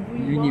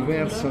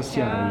l'univers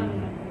social.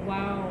 Wow.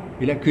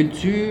 Et la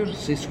culture,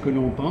 c'est ce que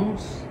l'on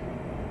pense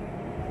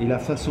et la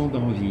façon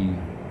d'en vivre.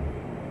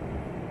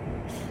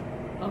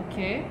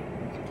 OK.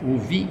 On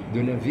vit de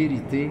la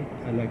vérité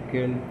à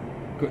laquelle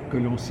que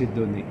l'on s'est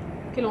donné.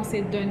 Que l'on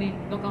s'est donné.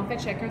 Donc, en fait,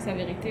 chacun sa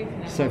vérité,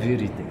 finalement. Sa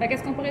vérité. Fait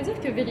qu'est-ce qu'on pourrait dire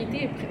que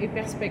vérité et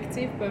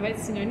perspective peuvent être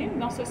synonymes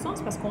dans ce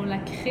sens parce qu'on la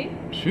crée?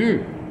 Sûr.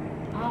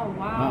 Ah,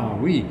 wow! Ah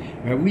oui,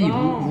 oui,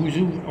 Bon. vous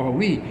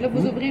ouvrez... Là,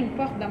 vous ouvrez une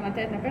porte dans ma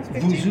tête, la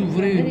perspective. Vous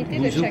ouvrez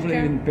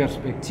chacun. une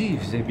perspective,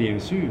 c'est bien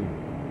sûr.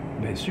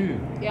 Bien sûr.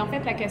 Et en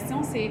fait, la question,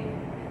 c'est,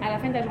 à la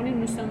fin de la journée,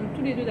 nous sommes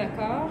tous les deux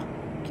d'accord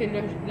que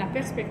la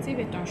perspective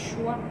est un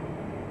choix.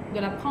 De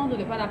la prendre ou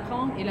de ne pas la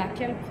prendre, et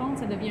laquelle prendre,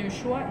 ça devient un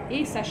choix,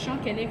 et sachant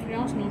qu'elle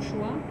influence nos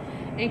choix,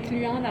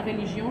 incluant la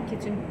religion, qui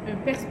est une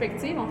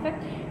perspective, en fait,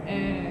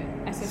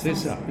 à ce sens. C'est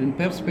ça, une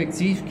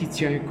perspective qui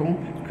tient compte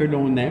que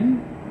l'on aime,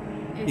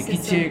 et qui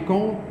tient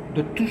compte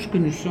de tout ce que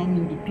nous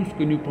sommes, de tout ce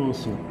que nous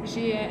pensons.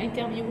 J'ai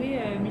interviewé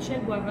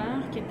Michel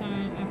Boisvert, qui est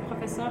un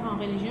professeur en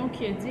religion,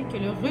 qui a dit que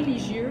le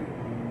religieux,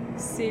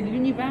 c'est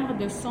l'univers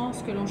de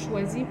sens que l'on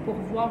choisit pour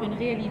voir une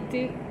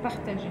réalité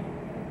partagée.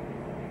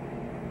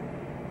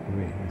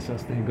 Oui, ça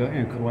c'est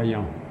un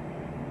croyant.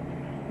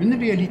 Une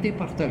réalité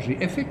partagée,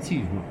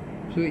 effectivement.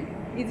 Oui.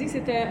 Il dit que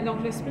c'était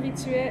donc le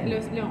spirituel,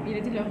 il a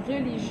dit le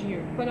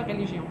religieux, pas la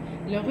religion.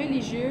 Le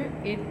religieux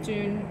est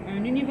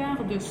un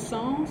univers de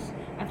sens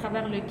à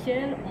travers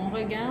lequel on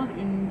regarde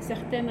une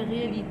certaine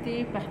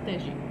réalité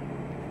partagée.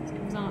 Est-ce que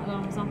vous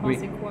en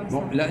pensez quoi, ça?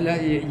 Bon, là,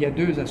 il y a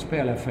 2 aspects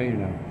à la fin,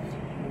 là.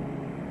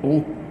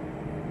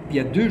 Il y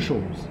a 2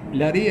 choses.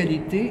 La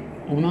réalité,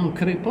 on n'en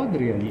crée pas de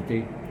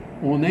réalité.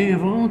 On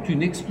invente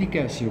une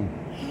explication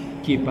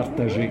qui est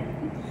partagée.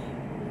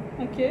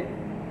 OK.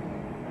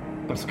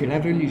 Parce que la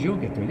religion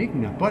catholique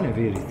n'a pas la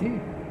vérité.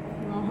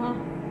 Uh-huh.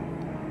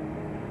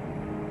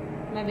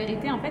 La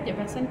vérité, en fait, il n'y a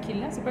personne qui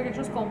l'a. C'est pas quelque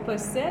chose qu'on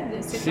possède.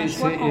 C'est un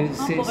choix qu'on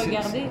prend pour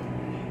regarder.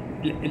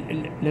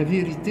 La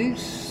vérité,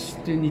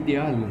 c'est un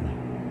idéal.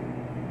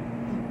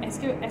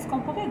 Est-ce qu'on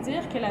pourrait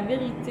dire que la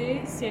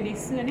vérité, si elle est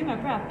synonyme un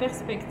peu à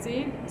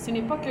perspective, ce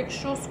n'est pas quelque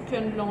chose que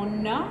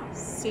l'on a,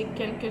 c'est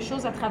quelque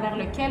chose à travers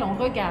lequel on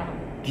regarde?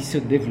 qui se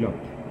développe.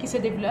 Qui se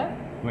développe.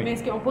 Oui. Mais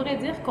est-ce qu'on pourrait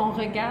dire qu'on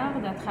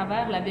regarde à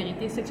travers la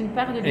vérité? C'est une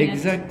paire de lunettes.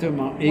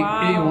 Exactement. Et, Wow.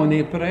 et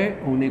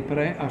on est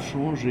prêt à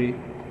changer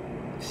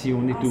si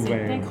on est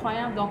ouvert. C'est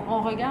incroyable. Donc,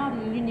 on regarde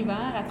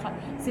l'univers à travers...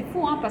 C'est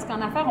fou, hein? Parce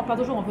qu'en affaires, on parle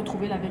toujours, on veut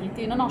trouver la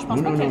vérité. Non, je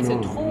pense pas qu'elle se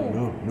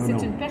trouve.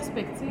 C'est une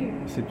perspective.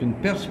 C'est une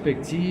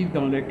perspective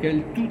dans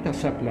laquelle tout a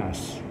sa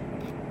place.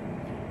 Dans ce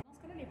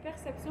cas-là, les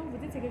perceptions, vous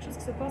dites, c'est quelque chose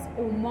qui se passe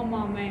au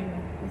moment même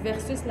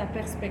versus la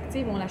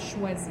perspective, on la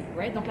choisit,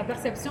 right? Donc, la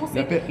perception,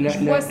 c'est je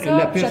vois ça,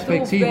 la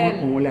perspective,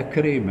 on la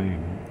crée même.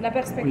 La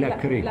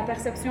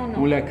perception,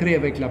 non. On la crée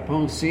avec la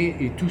pensée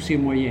et tous ses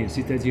moyens,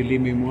 c'est-à-dire les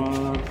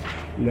mémoires,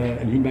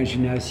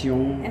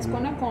 l'imagination. Est-ce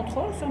qu'on a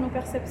contrôle sur nos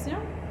perceptions?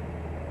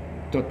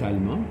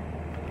 Totalement.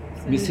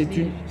 Mais c'est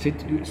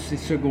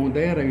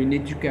secondaire à une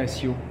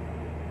éducation.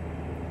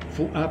 Il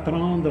faut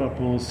apprendre à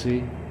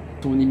penser,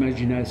 ton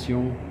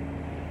imagination.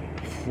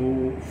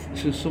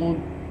 Ce sont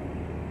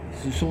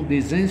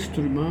des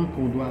instruments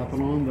qu'on doit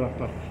apprendre à...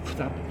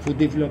 Il faut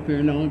développer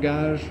un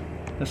langage.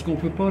 Parce qu'on ne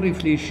peut pas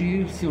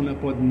réfléchir si on n'a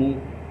pas de mots.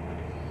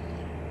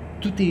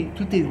 Tout est gris.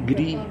 On ne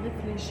peut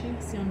pas réfléchir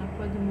si on n'a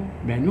pas de mots.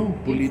 Ben non,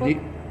 pour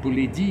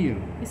les dire.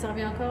 Et ça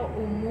revient encore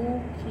aux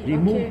mots qui... Les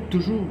mots,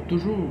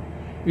 toujours.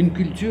 Une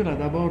culture a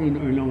d'abord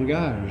un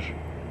langage.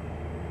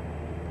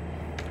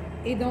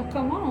 Et donc,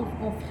 comment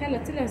on ferait, là,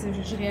 tu sais, là,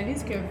 je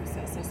réalise que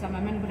ça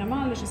m'amène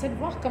vraiment, là, j'essaie de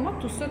voir comment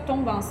tout ça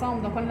tombe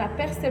ensemble. Donc, on a la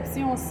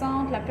perception au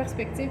centre, la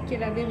perspective qui est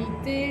la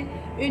vérité,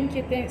 une qui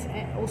était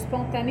au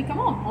spontané.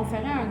 Comment on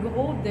ferait un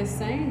gros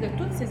dessin de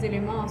tous ces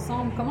éléments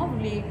ensemble? Comment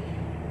vous les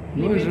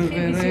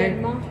mettriez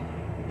visuellement?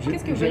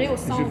 Qu'est-ce que vous verrez au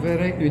centre? Je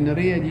verrais une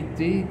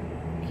réalité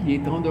qui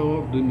est en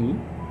dehors de nous,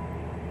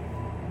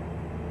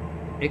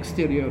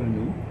 extérieure à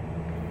nous,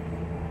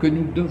 que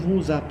nous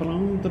devons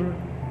apprendre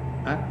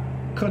à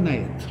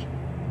connaître.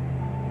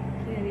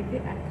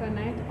 À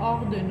connaître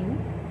hors de nous.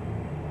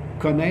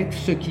 Connaître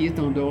ce qui est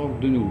en dehors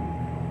de nous.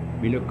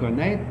 Mais le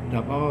connaître,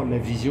 d'abord, la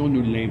vision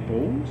nous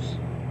l'impose,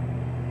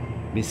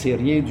 mais c'est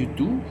rien du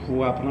tout. Il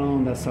faut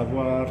apprendre à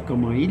savoir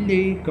comment il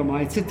est,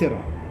 etc.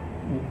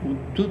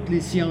 Toutes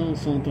les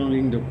sciences sont en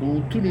ligne de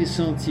compte, tous les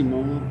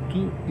sentiments,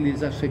 toutes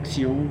les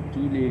affections,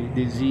 tous les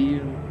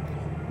désirs.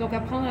 Donc,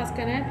 apprendre à se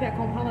connaître puis à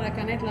comprendre, à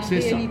connaître la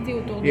réalité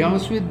autour de nous. Et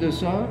ensuite de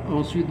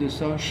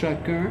ça,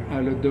 chacun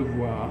a le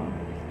devoir,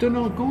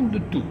 tenant compte de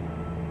tout,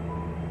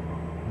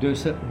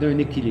 d'un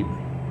équilibre,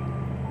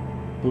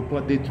 pour ne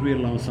pas détruire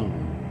l'ensemble.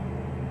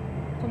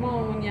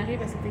 Comment on y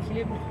arrive à cet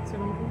équilibre,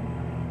 selon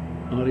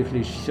vous? En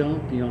réfléchissant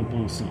et en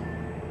pensant.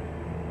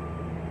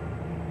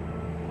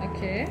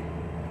 OK.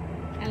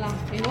 Alors,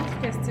 une autre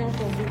question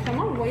pour vous.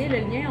 Comment vous voyez le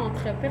lien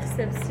entre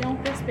perception,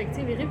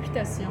 perspective et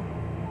réputation?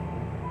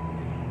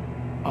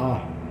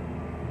 Ah,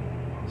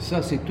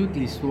 ça c'est toute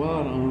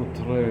l'histoire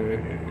entre...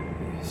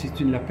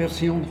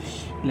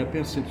 la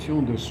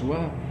perception de soi,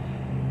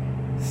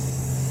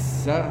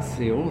 ça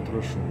c'est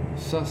autre chose.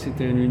 Ça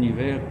c'est un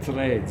univers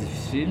très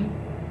difficile.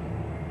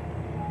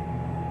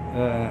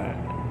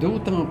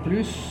 D'autant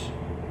plus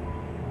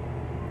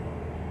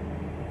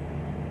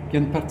qu'il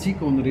y a une partie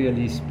qu'on ne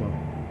réalise pas.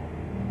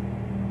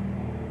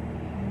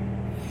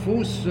 Il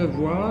faut se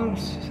voir,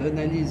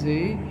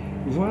 s'analyser,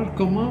 voir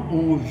comment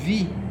on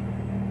vit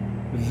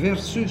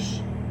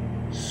versus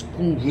ce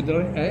qu'on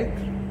voudrait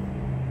être.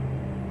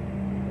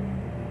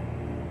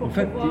 En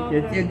fait,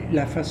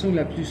 la façon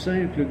la plus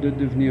simple de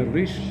devenir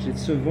riche, c'est de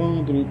se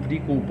vendre au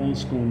prix qu'on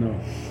pense qu'on a.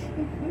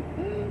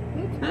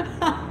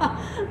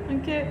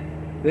 OK.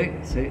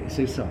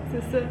 C'est ça.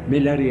 C'est ça. Mais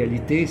la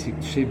réalité, c'est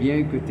que tu sais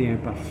bien que tu es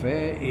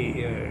imparfait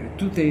et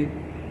tout est...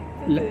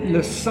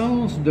 Le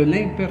sens de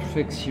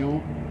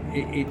l'imperfection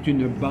est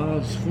une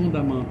base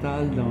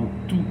fondamentale dans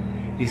tout.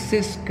 Et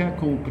c'est ce qu'a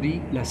compris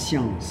la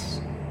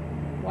science.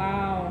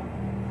 Wow!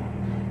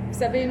 Vous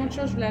savez, une autre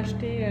chose que je voulais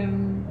ajouter,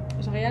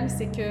 Jean-Réal,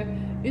 c'est que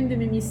une de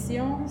mes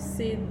missions,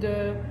 c'est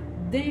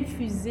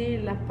d'infuser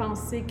la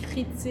pensée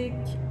critique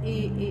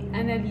et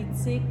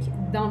analytique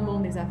dans le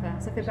monde des affaires.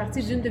 Ça fait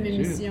partie d'une de mes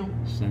missions.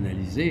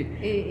 S'analyser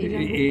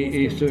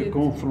et se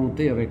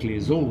confronter avec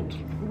les autres.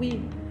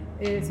 Oui.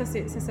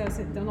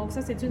 Donc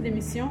ça, c'est une des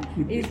missions.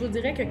 Et je vous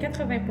dirais que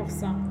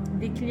 80%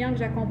 des clients que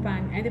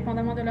j'accompagne,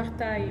 indépendamment de leur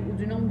taille ou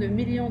du nombre de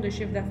millions de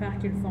chiffres d'affaires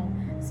qu'ils font,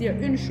 s'il y a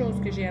une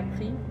chose que j'ai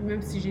appris,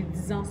 même si j'ai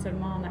 10 ans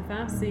seulement en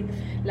affaires, c'est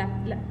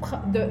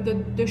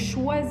de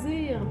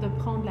choisir de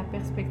prendre la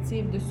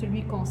perspective de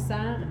celui qu'on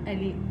sert,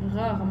 elle est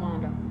rarement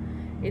là.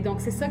 Et donc,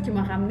 c'est ça qui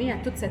m'a ramené à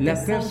toute cette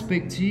essence. La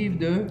perspective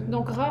de...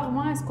 Donc,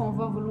 rarement est-ce qu'on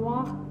va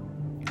vouloir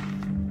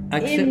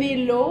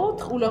aimer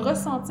l'autre ou le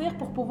ressentir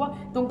pour pouvoir...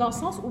 Donc, dans le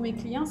sens où mes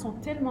clients sont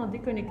tellement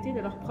déconnectés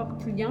de leurs propres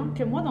clients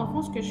que moi, dans le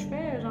fond, ce que je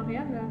fais,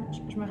 Jean-Réal,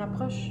 je me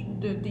rapproche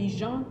des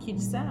gens qui le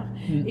servent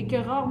et que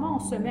rarement on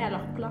se met à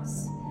leur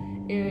place.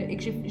 Et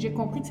que j'ai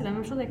compris que c'est la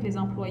même chose avec les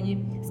employés.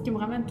 Ce qui me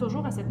ramène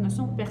toujours à cette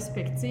notion de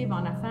perspective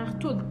en affaires,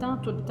 tout le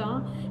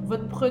temps.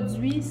 Votre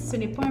produit, ce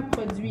n'est pas un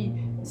produit.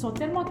 Ils sont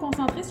tellement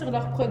concentrés sur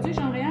leur produit,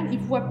 Jean-Réal, ils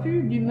ne voient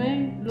plus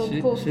l'humain de l'autre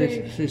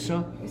côté. C'est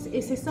ça. Et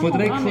c'est ça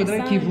Faudrait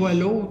message. qu'il voie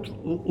l'autre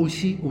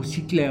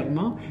aussi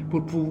clairement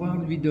pour pouvoir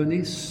lui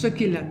donner ce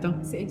qu'il attend.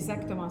 C'est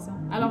exactement ça.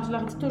 Alors, je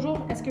leur dis toujours,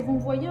 est-ce que vous me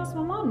voyez en ce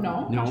moment?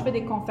 Non. Non. Quand je fais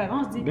des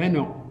conférences, je dis, Ben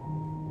non.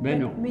 Ben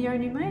non. Mais il y a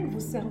un humain que vous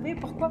servez,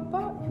 pourquoi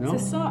pas? Non.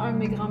 C'est ça un de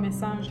mes grands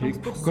messages. Donc,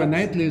 c'est pour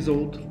Connaître les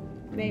autres.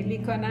 Mais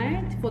les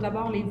connaître, il faut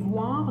d'abord les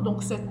voir,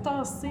 donc se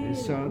tasser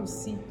ça.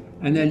 aussi.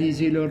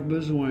 Analyser leurs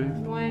besoins.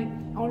 Oui,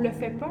 on ne le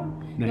fait pas.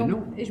 Ben donc,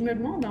 non. Et je me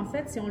demande en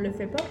fait si on ne le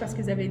fait pas parce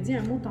que vous avez dit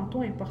un mot tantôt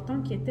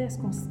important qui était est-ce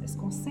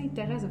qu'on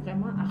s'intéresse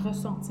vraiment à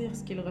ressentir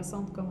ce qu'ils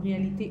ressentent comme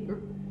réalité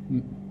eux?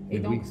 Et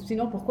Ben donc, oui.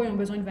 Sinon, pourquoi ils ont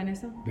besoin de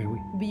Vanessa? Ben oui.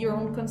 Be your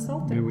own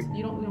consultant. Ben oui.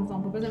 Ils n'ont pas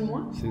besoin de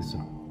moi? C'est ça.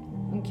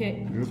 OK.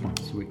 Je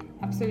pense, oui.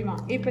 Absolument.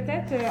 Et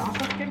peut-être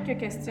encore quelques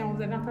questions.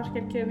 Vous avez encore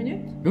quelques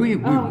minutes? Oui.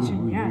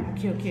 Génial.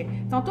 OK.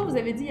 Tantôt, vous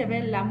avez dit qu'il y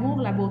avait l'amour,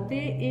 la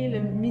beauté et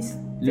le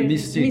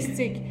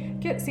mystique.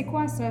 C'est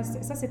quoi ça?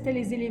 Ça, c'était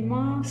les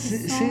éléments qui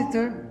sont...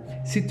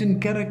 C'est une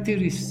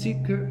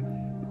caractéristique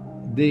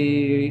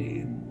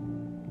de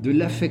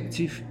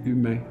l'affectif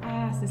humain.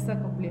 Ah, c'est ça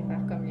qu'on voulait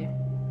faire comme lien.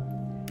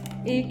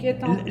 Et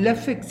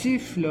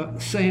L'affectif, là,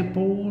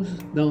 s'impose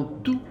dans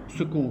tout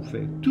ce qu'on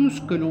fait, tout ce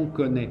que l'on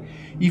connaît.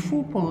 Il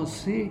faut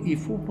penser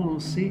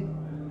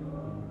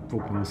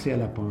à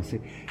la pensée.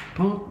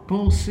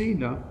 Penser,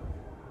 là,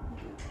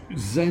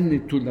 zen et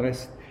tout le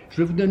reste.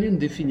 Je vais vous donner une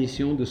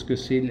définition de ce que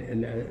c'est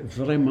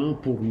vraiment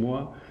pour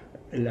moi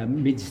la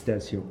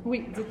méditation.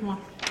 Oui, dites-moi.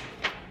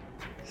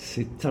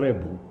 C'est très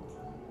beau.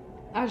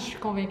 Ah, je suis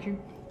convaincue.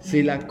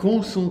 C'est la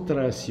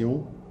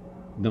concentration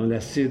dans la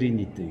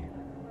sérénité.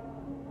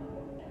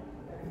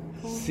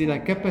 C'est la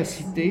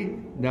capacité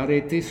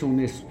d'arrêter son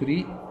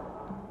esprit,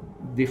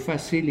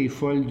 d'effacer les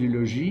folles du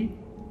logis,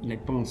 les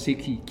pensées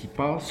qui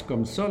passent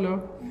comme ça,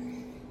 là,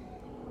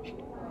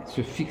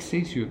 se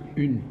fixer sur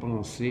une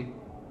pensée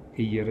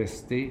et y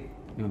rester.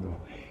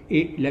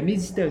 Et la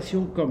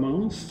méditation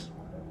commence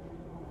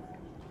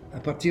à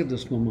partir de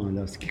ce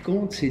moment-là. Ce qui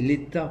compte, c'est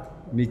l'état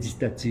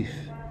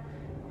méditatif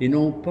et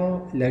non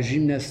pas la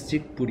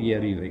gymnastique pour y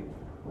arriver.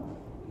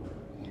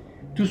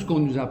 Tout ce qu'on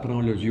nous apprend,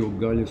 le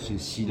yoga, le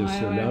ceci, le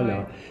cela,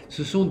 là,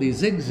 ce sont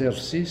des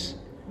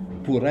exercices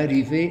pour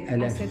arriver à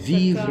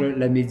vivre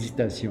la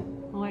méditation.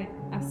 Oui,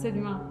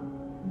 absolument.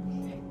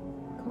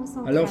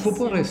 Alors, il ne faut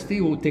pas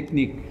rester aux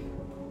techniques.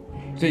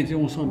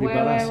 On s'en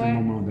débarrasse à un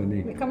moment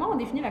donné. Mais comment on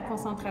définit la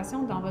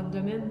concentration dans votre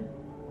domaine?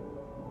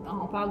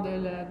 On parle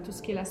de tout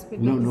ce qui est l'aspect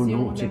de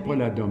Non, c'est pas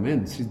le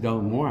domaine, c'est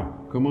dans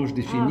moi. Comment je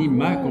définis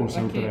ma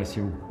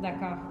concentration. Okay.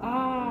 D'accord.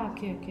 Ah,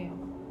 OK.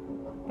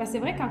 Parce que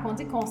c'est vrai, quand on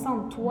dit «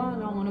 concentre-toi »,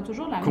 on a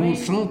toujours la même...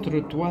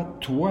 Concentre-toi,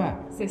 toi,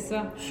 c'est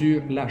ça.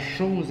 Sur la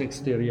chose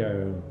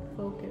extérieure,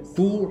 Focus.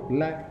 Pour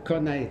la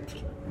connaître.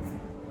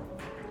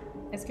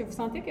 Est-ce que vous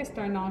sentez que c'est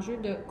un enjeu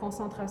de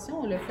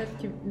concentration ou le fait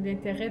que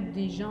l'intérêt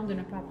des gens de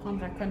ne pas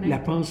apprendre à connaître? La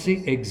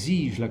pensée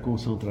exige la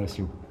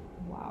concentration.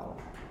 Wow.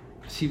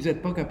 Si vous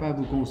n'êtes pas capable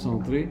de vous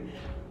concentrer,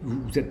 vous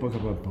n'êtes pas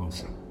capable de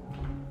penser.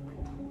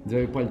 Vous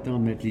n'avez pas le temps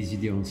de mettre les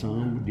idées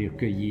ensemble, de les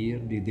recueillir,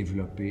 de les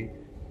développer.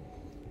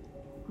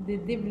 De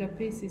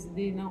développer ces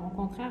idées. Non, au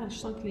contraire, je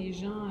sens que les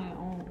gens,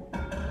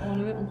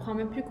 on prend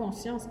même plus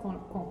conscience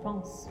qu'on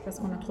pense, parce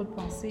qu'on a trop de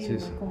pensées. C'est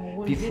ça. Qu'on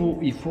roule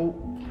il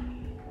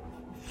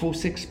faut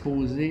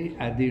s'exposer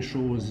à des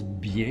choses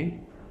bien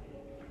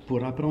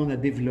pour apprendre à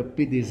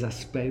développer des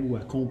aspects ou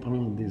à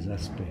comprendre des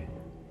aspects.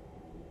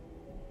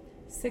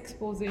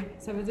 S'exposer,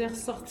 ça veut dire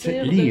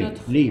sortir lire, de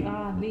notre... lire.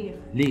 Ah, lire.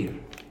 Lire.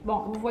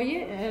 Bon, vous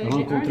voyez,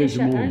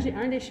 j'ai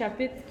un des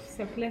chapitres qui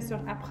s'appelait sur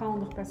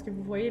apprendre, parce que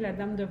vous voyez la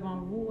dame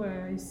devant vous,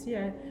 ici,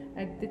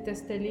 elle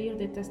détestait lire,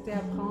 détestait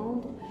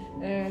apprendre.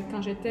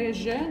 Quand j'étais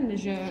jeune,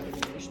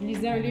 je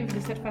lisais un livre de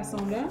cette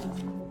façon-là.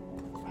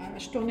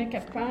 Je tournais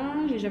 4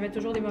 pages et j'avais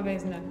toujours des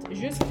mauvaises notes.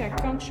 Jusqu'à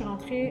quand je suis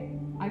rentrée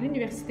à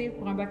l'université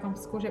pour un bac en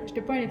psycho. Je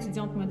n'étais pas une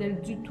étudiante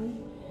modèle du tout.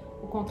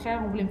 Au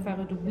contraire, on voulait me faire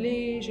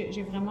redoubler.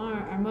 J'ai vraiment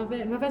une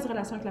mauvaise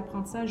relation avec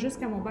l'apprentissage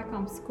jusqu'à mon bac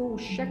en psycho où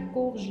chaque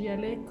cours, j'y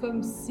allais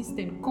comme si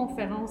c'était une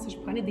conférence et je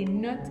prenais des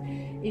notes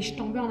et je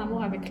tombais en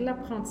amour avec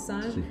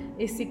l'apprentissage.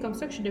 Et c'est comme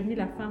ça que je suis devenue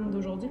la femme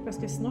d'aujourd'hui parce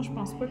que sinon, je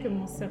pense pas que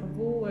mon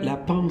cerveau... La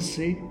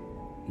pensée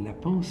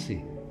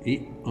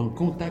et en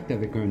contact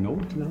avec un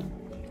autre, là,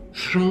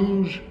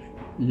 change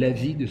la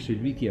vie de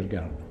celui qui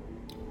regarde.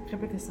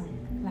 Répétez ça.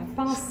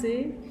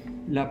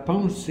 La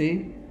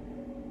pensée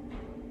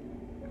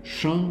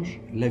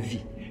change la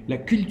vie. La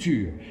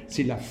culture,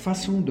 c'est la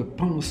façon de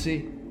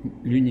penser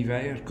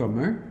l'univers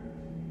commun,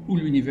 ou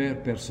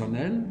l'univers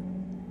personnel,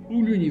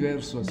 ou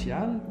l'univers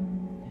social,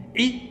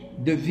 et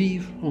de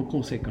vivre en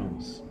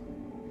conséquence.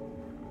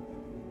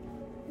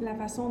 La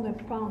façon de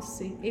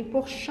penser. Et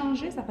pour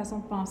changer sa façon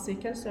de penser,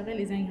 quels seraient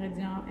les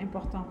ingrédients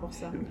importants pour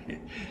ça?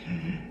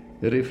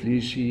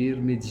 Réfléchir,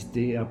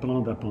 méditer,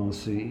 apprendre à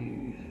penser,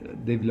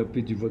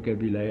 développer du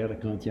vocabulaire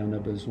quand il y en a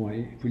besoin,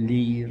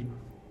 lire.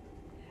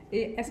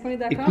 Et est-ce qu'on est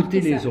d'accord écouter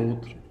les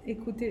autres.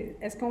 Écoutez,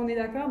 est-ce qu'on est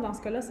d'accord dans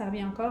ce cas-là, ça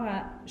revient encore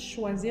à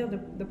choisir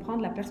de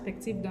prendre la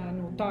perspective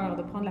d'un auteur,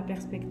 de prendre la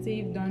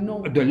perspective d'un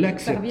autre. De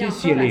l'accepter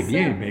si elle est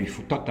bien, mais il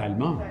faut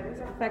totalement.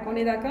 Fait qu'on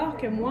est d'accord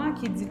que moi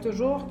qui dis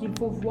toujours qu'il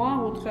faut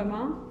voir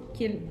autrement,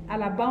 qui est à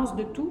la base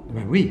de tout.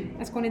 Ben oui.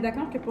 Est-ce qu'on est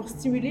d'accord que pour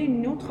stimuler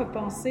une autre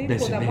pensée, Ben il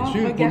faut c'est bien d'abord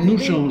sûr, regarder... pour nous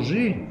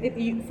changer.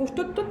 Il faut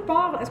tout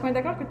part... Est-ce qu'on est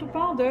d'accord que tout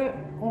part de...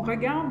 On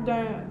regarde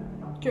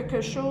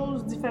quelque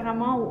chose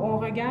différemment ou on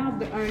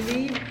regarde un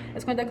livre.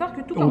 Est-ce qu'on est d'accord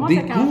que tout commence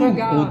avec un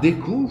regard? On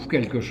découvre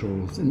quelque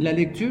chose. La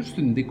lecture, c'est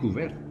une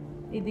découverte.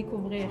 Et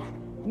découvrir.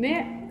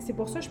 Mais c'est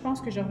pour ça, je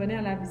pense que je revenais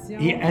à la vision.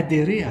 Et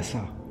adhérer à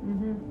ça.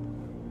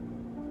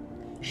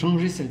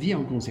 Changer sa vie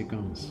en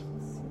conséquence.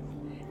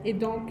 Et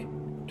donc,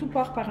 tout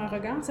part par un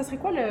regard. Ça serait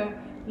quoi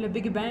le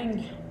Big Bang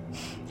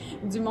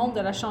du monde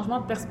de la changement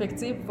de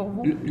perspective pour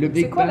vous? Le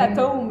Big c'est quoi Bang?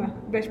 L'atome?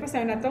 Ben, je sais pas si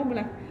c'est un atome ou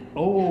la...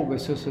 Oh, ben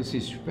ça c'est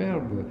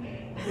superbe.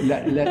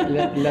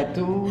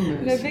 L'atome...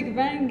 Le Big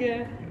Bang...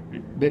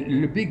 Ben,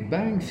 le Big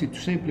Bang, c'est tout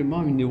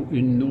simplement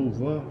une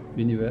nova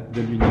de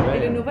l'univers.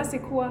 Et le nova, c'est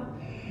quoi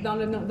dans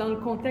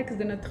le contexte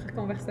de notre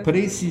conversation?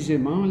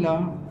 Précisément,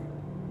 là,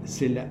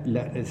 c'est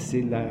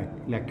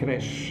la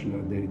crèche là,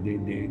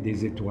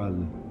 des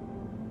étoiles.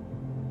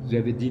 Vous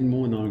avez dit le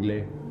mot en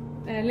anglais.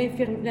 La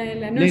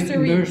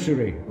nursery.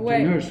 Nursery.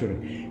 Ouais. Nursery.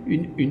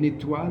 Une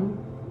étoile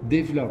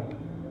développe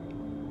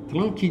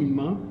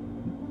tranquillement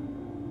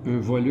un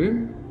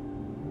volume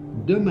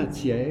de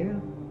matière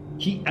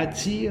qui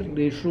attire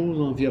les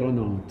choses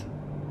environnantes.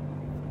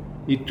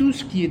 Et tout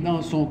ce qui est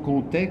dans son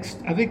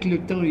contexte, avec le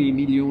temps et les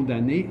millions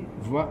d'années,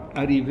 va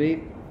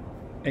arriver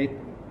à être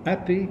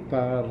happé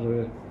par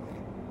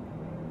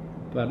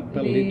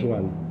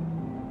l'étoile.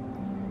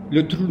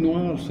 Le trou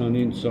noir, c'en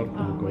est une sorte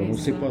encore. Oui, on ne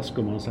sait pas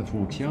comment ça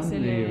fonctionne.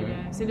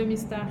 C'est le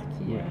mystère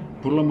qui... Ouais.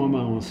 Pour le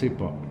moment, on ne sait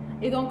pas.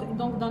 Et donc,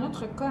 dans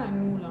notre cas à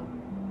nous, là,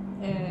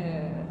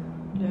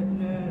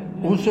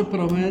 on se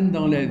promène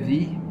dans la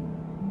vie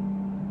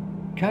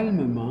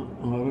calmement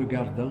en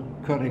regardant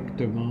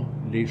correctement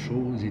les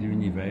choses et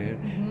l'univers,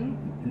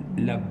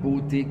 la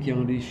beauté qui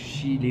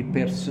enrichit les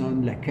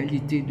personnes, la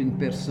qualité d'une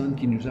personne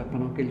qui nous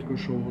apprend quelque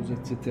chose,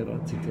 etc.,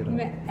 etc.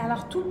 Mais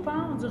alors, tout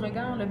part du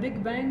regard. Le Big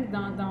Bang,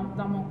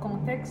 dans mon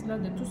contexte là,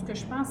 de tout ce que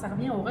je pense, ça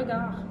revient au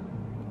regard.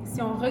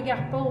 Si on ne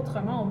regarde pas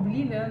autrement, on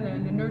oublie là,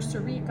 le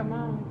nursery,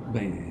 comment...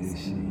 Ben,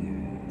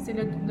 c'est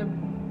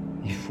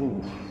il faut...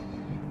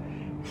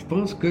 Je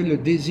pense que le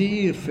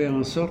désir fait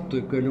en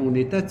sorte que l'on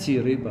est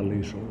attiré par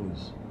les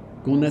choses,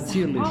 qu'on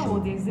attire les choses. au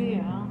désir,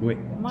 hein? Oui,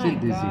 c'est le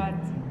désir. God.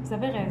 Vous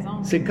avez raison.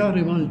 C'est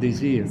carrément le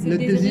désir. C'est Le le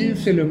désir. désir,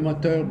 c'est le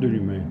moteur de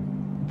l'humain.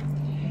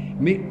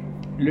 Mais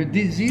le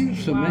désir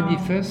se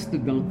manifeste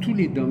dans tous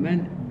les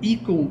domaines, y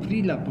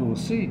compris la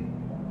pensée.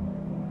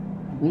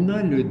 On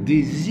a le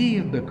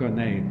désir de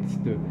connaître.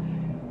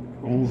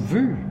 On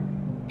veut.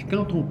 Puis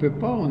quand on ne peut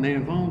pas, on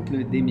invente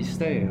des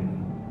mystères.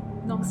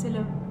 Donc,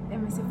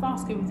 mais c'est fort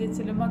ce que vous dites,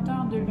 c'est le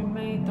moteur de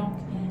l'humain.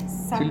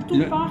 Donc,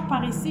 tout part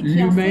par ici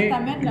qui ensuite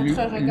amène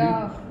notre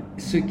regard.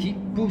 Ce qui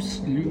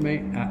pousse l'humain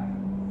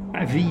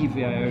à vivre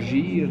et à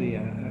agir,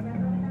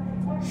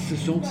 ce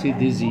sont ses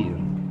désirs.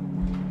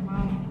 Wow.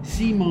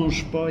 S'il ne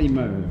mange pas, il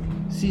meurt.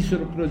 S'il ne se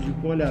reproduit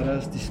pas, la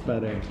race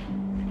disparaît.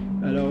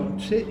 Alors,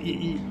 tu sais,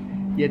 il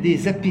y a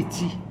des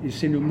appétits, et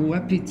c'est le mot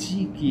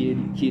appétit qui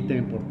est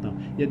important.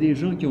 Il y a des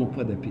gens qui n'ont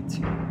pas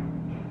d'appétit.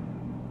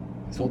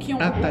 Ils sont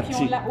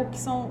apathiques.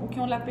 Ou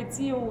qui ont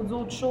l'appétit aux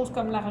autres choses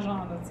comme l'argent.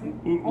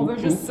 On veut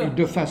juste ça.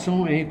 De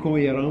façon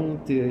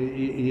incohérente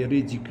et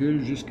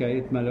ridicule jusqu'à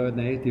être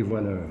malhonnête et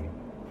voleur.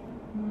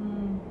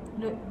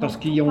 Parce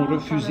qu'ils ont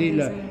refusé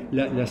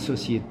la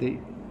société.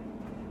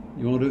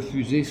 Ils ont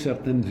refusé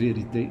certaines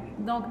vérités.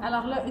 Donc,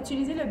 alors là,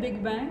 utiliser le Big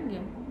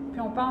Bang, puis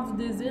on parle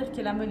du désir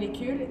qui est la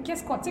molécule.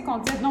 Qu'est-ce qu'on dit,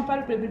 non pas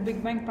le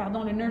Big Bang,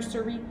 pardon, le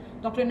nursery.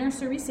 Donc, le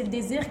nursery, c'est le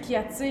désir qui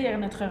attire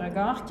notre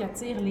regard, qui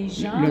attire les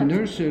gens. Le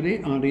nursery,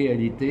 en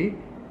réalité,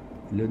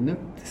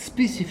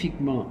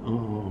 spécifiquement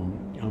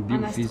en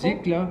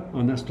biophysique,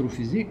 en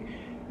astrophysique,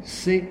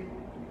 c'est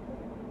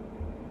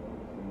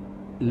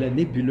la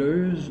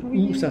nébuleuse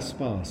où ça se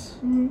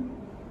passe.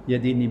 Il y a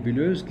des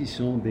nébuleuses qui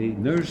sont des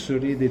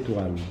nurseries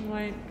d'étoiles.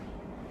 Oui.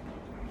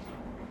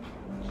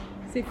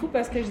 C'est fou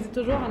parce que je dis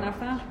toujours en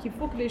affaires qu'il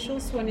faut que les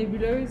choses soient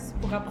nébuleuses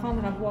pour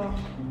apprendre à voir.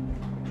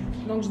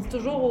 Donc, je dis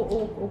toujours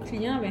aux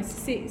clients, ben,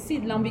 si c'est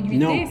de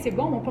l'ambiguïté, c'est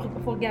bon,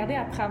 il faut regarder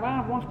à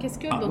travers, voir qu'est-ce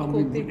qu'il y a de l'autre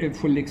côté. Il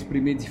faut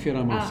l'exprimer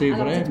différemment. C'est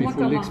vrai, mais il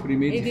faut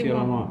l'exprimer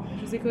différemment.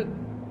 Je vous écoute.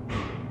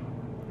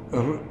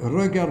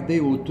 Regardez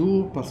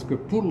autour parce que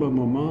pour le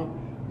moment,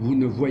 vous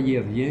ne voyez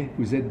rien,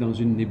 vous êtes dans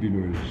une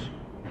nébuleuse.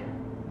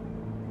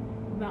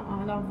 Ben,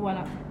 alors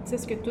voilà, c'est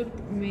ce que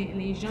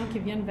les gens qui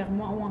viennent vers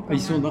moi ont en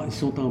commun. Ils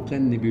sont en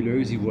pleine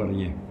nébuleuse, ils ne voient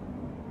rien.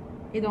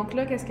 Et donc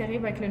là, qu'est-ce qui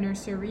arrive avec le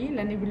nursery?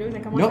 La nébuleuse,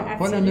 elle commence à attirer... Non,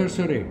 pas la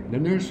nursery. La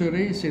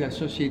nursery, c'est la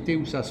société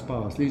où ça se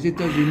passe. Les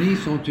États-Unis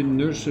sont une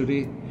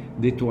nursery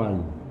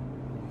d'étoiles.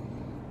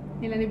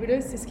 Et la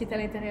nébuleuse, c'est ce qui est à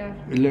l'intérieur?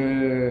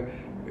 Un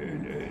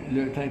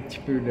petit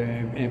peu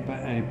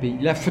un pays.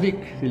 L'Afrique,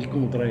 c'est le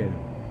contraire.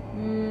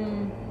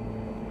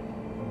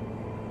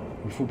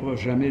 Il ne faut pas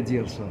jamais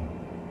dire ça.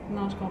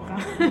 Non, je comprends.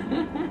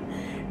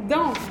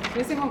 Donc,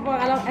 laissez-moi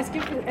voir. Alors,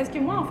 est-ce que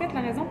moi, en fait,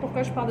 la raison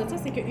pourquoi je parle de ça,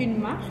 c'est qu'une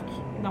marque,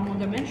 dans mon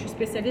domaine, je suis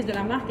spécialiste de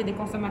la marque et des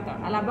consommateurs.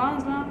 À la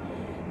base, là,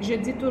 je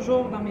dis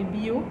toujours dans mes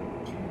bios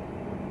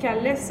qu'à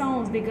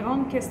l'essence des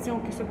grandes questions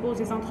que se posent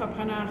les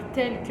entrepreneurs,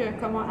 telles que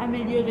comment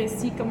améliorer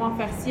ci, comment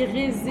faire ci,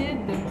 réside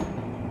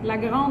la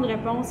grande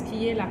réponse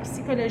qui est la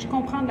psychologie,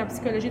 comprendre la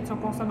psychologie de son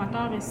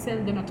consommateur et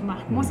celle de notre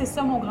marque. Moi, c'est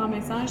ça mon grand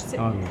message.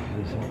 Ah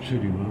oui,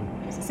 absolument.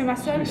 C'est ma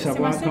seule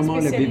savoir comment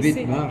la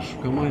bébête marche,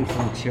 comment elle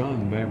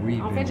fonctionne, ben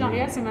oui. En fait,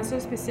 Jean-Réal, c'est ma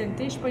seule spécialité.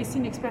 Je ne suis pas ici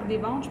une experte des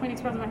ventes, je ne suis pas une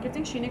experte du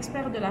marketing, je suis une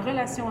experte de la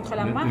relation entre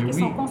la marque et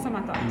son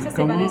consommateur. Ça,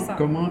 c'est Vanessa.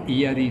 Comment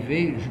y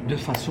arriver de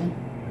façon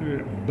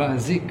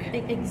basique?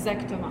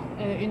 Exactement.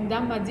 Une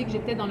dame m'a dit que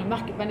j'étais dans le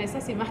marketing. Vanessa,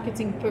 c'est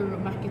marketing pur,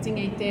 marketing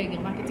intègre,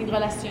 marketing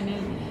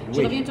relationnel. Je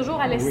reviens toujours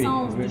à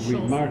l'essence des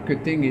choses.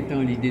 Marketing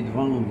étant l'idée de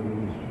vendre,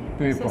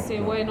 peu importe.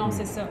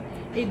 C'est ça.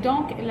 Et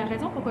donc, la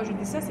raison pourquoi je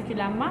dis ça, c'est que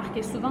la marque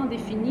est souvent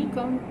définie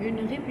comme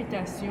une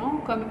réputation,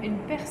 comme une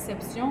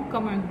perception,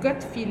 comme un gut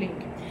feeling.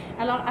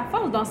 Alors, à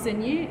force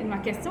d'enseigner, ma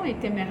question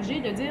est émergée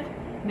de dire,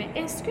 mais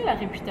est-ce que la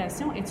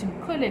réputation est une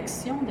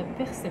collection de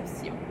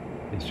perceptions?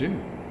 Bien sûr.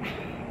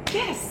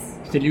 Yes!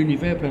 C'est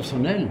l'univers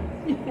personnel.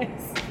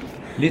 Yes!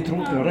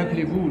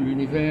 Rappelez-vous,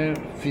 l'univers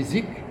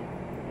physique,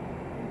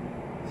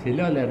 c'est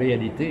là la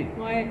réalité.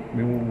 Ouais.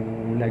 Mais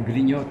on la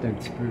grignote un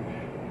petit peu.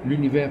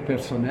 L'univers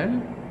personnel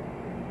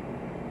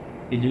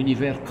et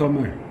l'univers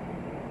commun,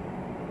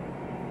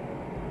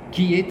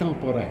 qui est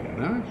temporaire.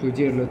 Hein? Je veux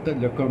dire,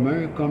 le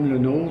commun, comme le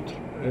nôtre,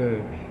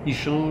 il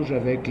change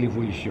avec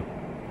l'évolution.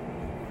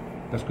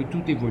 Parce que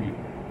tout évolue.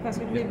 Parce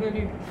que tout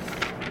évolue.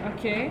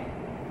 OK.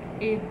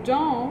 Et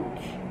donc,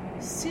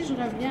 si je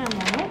reviens à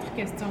mon autre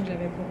question que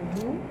j'avais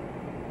pour vous,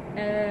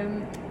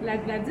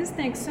 la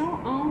distinction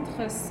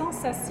entre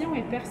sensation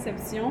et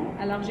perception,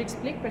 alors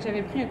j'explique, parce que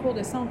j'avais pris un cours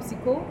de ça en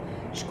psycho,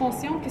 je suis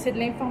consciente que c'est de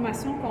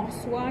l'information qu'on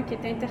reçoit, qui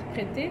est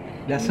interprétée.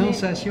 La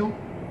sensation?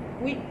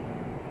 Oui.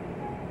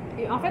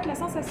 Et en fait, la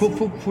sensation...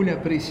 Faut la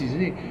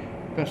préciser,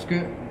 parce que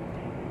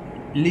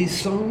les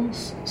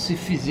sens, c'est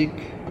physique.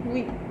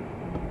 Oui.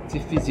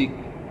 C'est physique.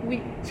 Oui.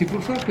 C'est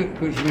pour ça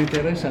que je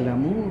m'intéresse à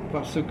l'amour,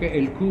 parce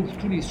qu'elle couvre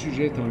tous les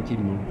sujets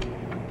tranquillement.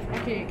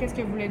 OK. Qu'est-ce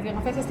que vous voulez dire?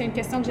 En fait, ça, c'était une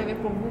question que j'avais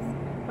pour vous.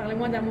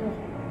 Parlez-moi d'amour.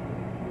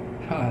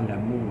 Ah,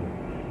 l'amour.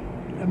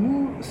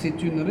 L'amour,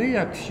 c'est une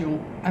réaction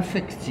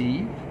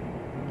affective.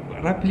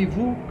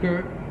 Rappelez-vous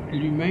que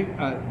l'humain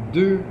a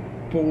deux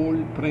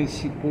pôles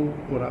principaux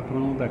pour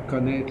apprendre à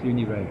connaître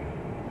l'univers.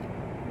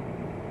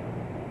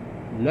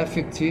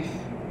 L'affectif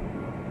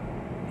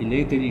et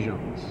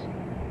l'intelligence.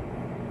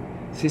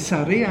 C'est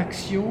sa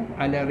réaction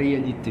à la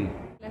réalité.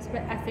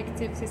 L'aspect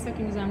affectif, c'est ça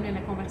qui nous a amené à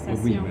la conversation.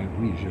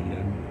 Oui, je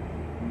l'aime.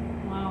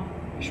 Wow.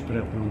 Je suis prêt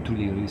à prendre tous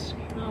les risques.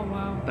 Oh,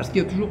 wow. Parce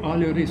qu'il y a toujours...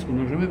 le risque. On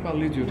n'a jamais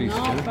parlé du risque.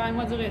 Non,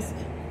 parle-moi du risque.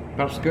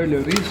 Parce que le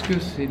risque,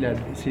 c'est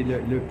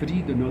le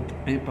prix de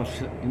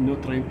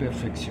notre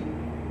imperfection.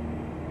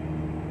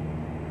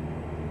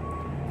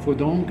 Il faut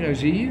donc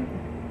agir,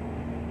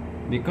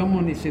 mais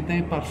comme c'est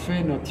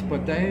imparfait, notre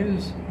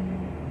hypothèse,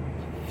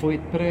 il faut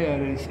être prêt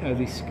à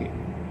risquer.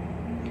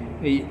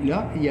 Et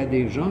là, il y a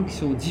des gens qui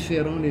sont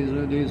différents les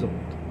uns des autres.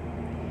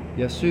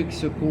 Il y a ceux qui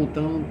se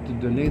contentent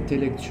de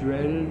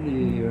l'intellectuel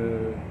et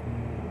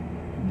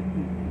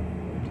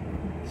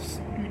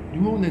du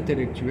monde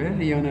intellectuel,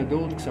 et il y en a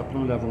d'autres qui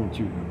s'apprennent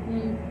l'aventure.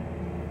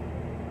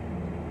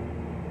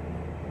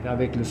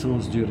 Avec le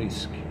sens du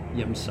risque.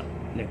 Ils aiment ça,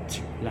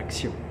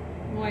 l'action.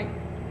 Oui.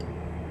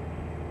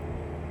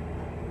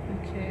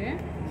 OK.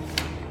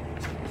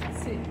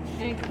 C'est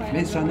incroyable.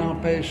 Mais ça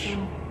n'empêche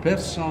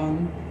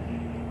personne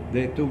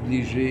d'être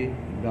obligé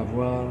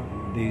d'avoir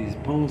des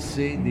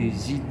pensées,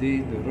 des idées,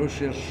 de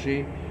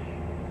rechercher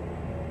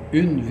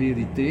une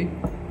vérité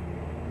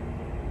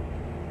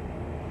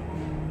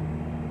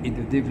et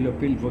de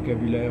développer le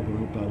vocabulaire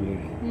pour en parler.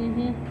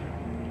 Mm-hmm.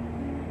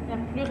 La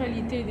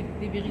pluralité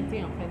des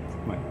vérités, en fait.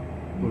 Oui,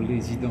 pour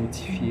les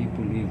identifier,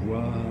 pour les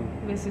voir.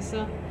 Mais c'est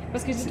ça.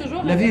 Parce que je dis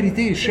toujours... La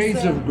vérité est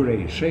shades of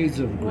grey, shades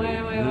of grey.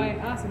 Oui.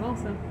 Ah, c'est bon,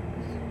 ça.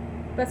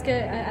 Parce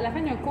qu'à la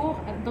fin d'un cours,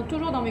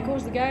 toujours dans mes cours,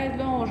 je dis, guys,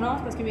 là, on jase,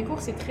 parce que mes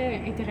cours, c'est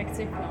très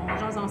interactif. Là, on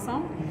jase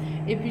ensemble.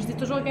 Et puis, je dis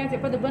toujours, guys, il n'y a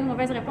pas de bonne ou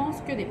mauvaise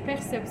réponse, que des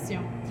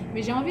perceptions.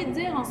 Mais j'ai envie de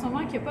dire en ce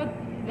moment qu'il n'y a pas...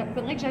 Il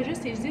faudrait que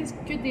j'ajuste et je dise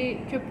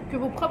que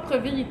vos propres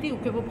vérités ou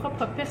que vos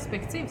propres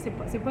perspectives,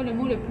 c'est pas le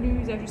mot le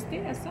plus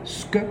ajusté à ça?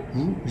 Ce que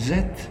vous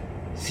êtes.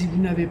 Si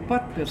vous n'avez pas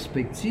de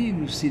perspective,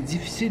 c'est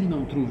difficile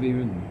d'en trouver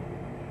une.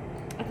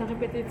 Attends,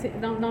 répétez.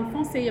 Dans le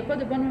fond, il n'y a pas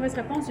de bonne ou mauvaise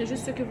réponse, il y a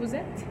juste ce que vous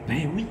êtes?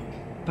 Ben oui.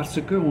 Parce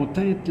qu'on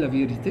teinte la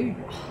vérité.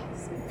 Oh,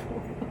 c'est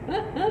beau.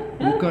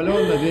 On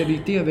colore la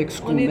vérité avec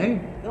ce qu'on est.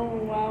 Oh,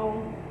 wow.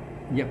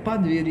 Il n'y a pas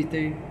de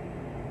vérité.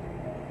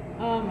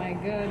 Oh my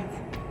God.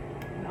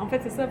 en fait,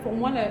 c'est ça. Pour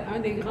moi, un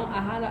des grands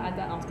aha, là,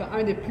 en tout cas,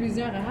 un de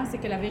plusieurs aha, c'est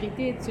que la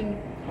vérité est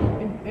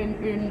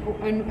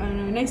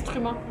un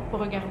instrument pour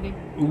regarder.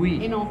 Oui.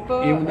 Et non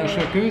pas... Et on a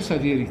chacun sa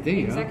vérité,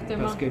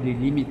 exactement. Parce qu'elle est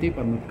limitée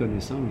par notre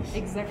connaissance.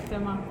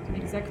 Exactement,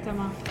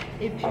 exactement.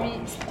 Et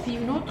puis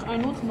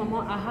un autre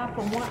moment aha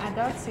pour moi à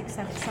date, c'est que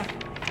ça...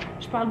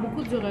 Je parle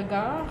beaucoup du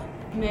regard,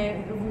 mais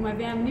vous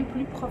m'avez amené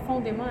plus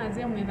profondément à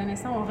dire, mais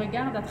Vanessa, on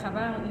regarde à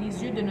travers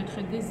les yeux de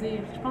notre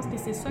désir. Je pense que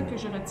c'est ça que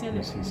je retiens le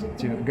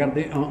plus.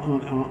 Regardez,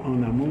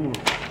 en amour,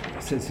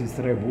 c'est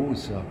très beau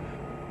ça.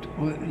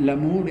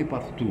 L'amour est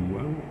partout.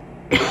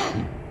 Hein?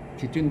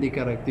 C'est une des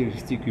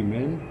caractéristiques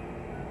humaines.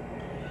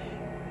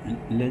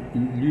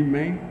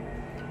 L'humain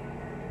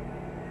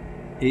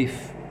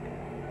est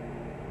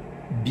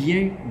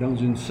bien dans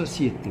une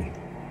société.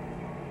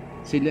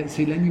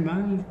 C'est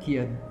l'animal qui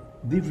a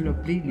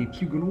développé les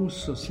plus grosses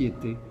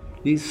sociétés.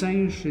 Les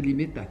singes se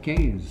limitent à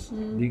 15,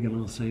 les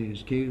grands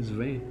singes, 15,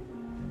 20.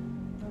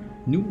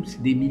 Nous,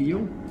 c'est des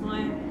millions.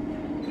 Ouais.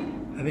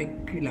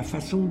 Avec la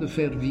façon de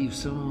faire vivre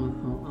ça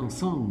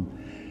ensemble.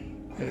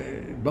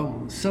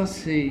 Bon, ça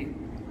c'est...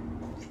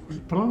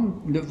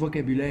 Prendre le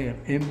vocabulaire,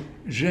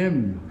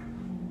 j'aime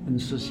une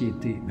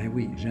société. Ben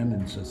oui, j'aime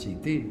une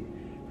société.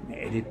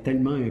 Elle est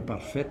tellement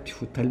imparfaite qu'il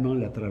faut tellement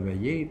la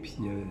travailler, puis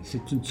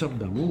c'est une sorte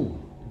d'amour.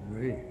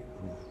 Oui,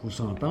 faut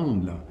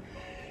s'entendre, là.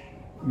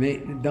 Mais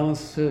dans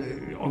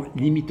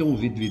limitons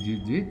vite,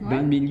 ouais.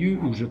 Dans le milieu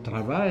où je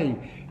travaille,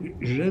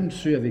 j'aime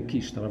ceux avec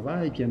qui je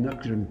travaille, puis il y en a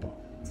que je n'aime pas.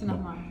 C'est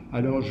normal.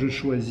 Alors je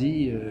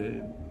choisis,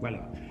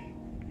 voilà.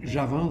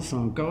 J'avance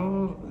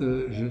encore,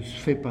 je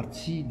fais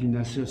partie d'une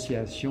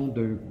association,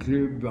 d'un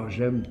club,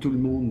 j'aime tout le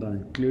monde dans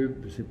le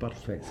club, c'est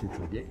parfait, c'est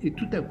très bien. Et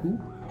tout à coup,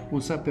 on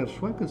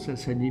s'aperçoit que ça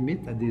se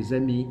limite à des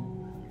amis.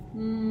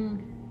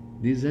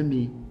 Des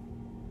amis.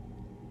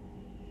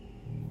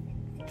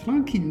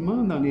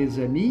 Tranquillement, dans les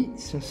amis,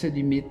 ça se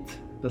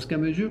limite. Parce qu'à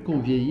mesure qu'on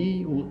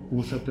vieillit,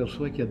 on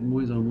s'aperçoit qu'il y a de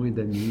moins en moins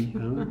d'amis.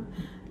 Hein?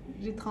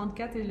 J'ai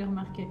 34 et je l'ai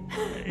remarqué.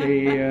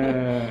 Et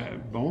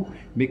bon,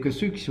 mais que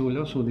ceux qui sont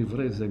là sont des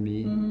vrais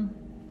amis.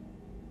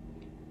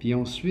 Puis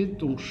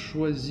ensuite, on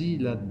choisit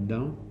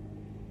là-dedans,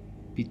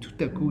 puis tout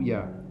à coup, il y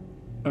a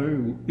un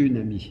ou une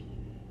amie.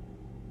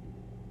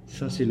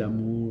 Ça, c'est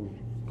l'amour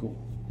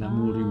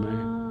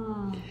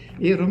humain.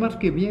 Et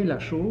remarquez bien la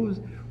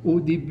chose, au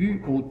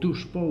début, on ne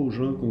touche pas aux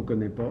gens qu'on ne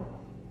connaît pas.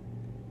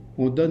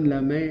 On donne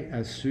la main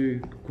à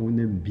ceux qu'on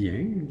aime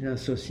bien, la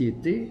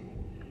société.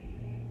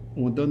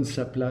 On donne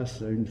sa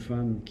place à une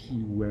femme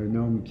ou à un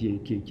homme qui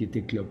est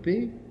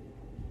éclopé.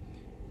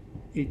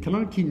 Et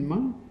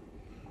tranquillement,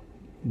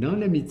 dans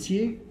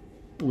l'amitié,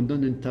 on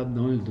donne une tape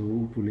dans le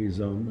dos pour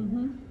les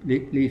hommes.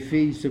 Les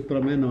filles se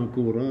promènent en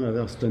courant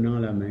en se tenant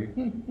la main.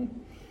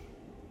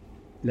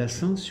 La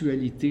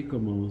sensualité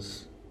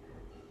commence.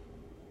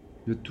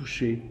 Le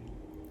toucher.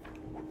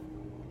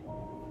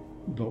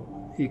 Bon.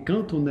 Et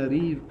quand on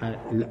arrive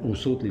on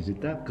saute les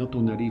étapes, quand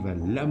on arrive à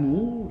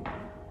l'amour,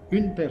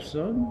 une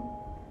personne,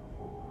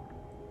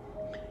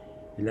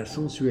 la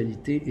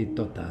sensualité est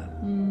totale.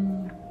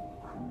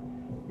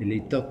 Elle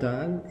est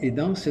totale, et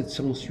dans cette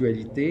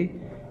sensualité,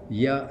 il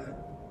y a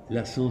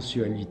la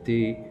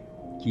sensualité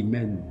qui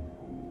mène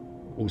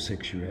au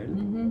sexuel,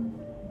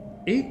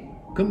 et,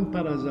 comme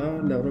par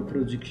hasard, la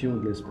reproduction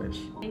de l'espèce.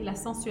 Et la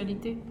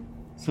sensualité?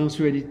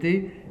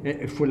 Sensualité,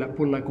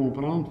 pour la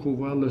comprendre, il faut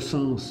voir le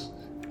sens.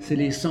 C'est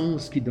les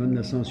sens qui donnent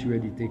la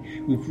sensualité.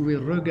 Vous pouvez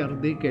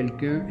regarder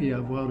quelqu'un et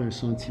avoir un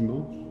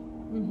sentiment.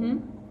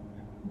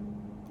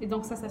 Et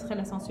donc ça serait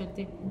la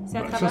sensualité.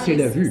 Ça, c'est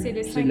la vue.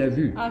 C'est la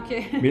vue. Ah, OK.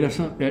 Mais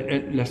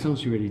la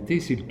sensualité,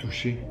 c'est le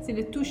toucher. C'est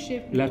le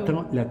toucher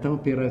plutôt. La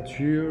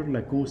température,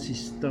 la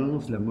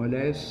consistance, la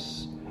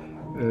mollesse,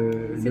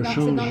 le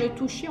change. C'est dans le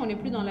toucher, on n'est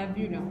plus dans la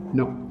vue, là.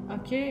 Non.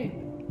 OK.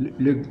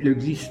 Le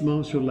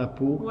glissement sur la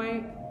peau.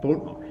 Ouais.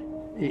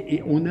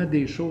 Et on a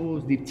des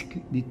choses, des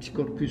petits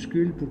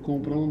corpuscules pour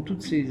comprendre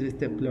toutes ces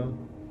étapes-là.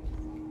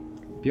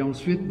 Puis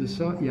ensuite de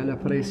ça, il y a la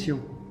pression.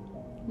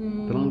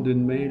 Prendre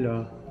une main,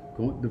 là,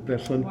 de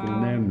personnes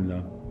qu'on aime,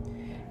 là.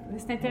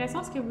 C'est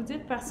intéressant ce que vous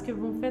dites parce que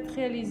vous me faites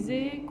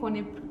réaliser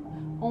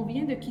on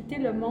vient de quitter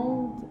le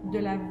monde de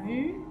la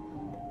vue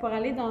pour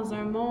aller dans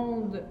un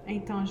monde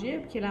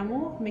intangible qui est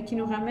l'amour, mais qui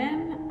nous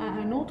ramène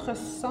à un autre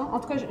sens. En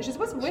tout cas, je ne sais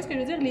pas si vous voyez ce que je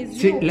veux dire,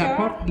 les yeux au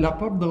cœur. La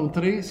porte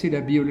d'entrée, c'est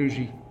la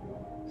biologie.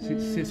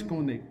 C'est ce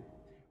qu'on est.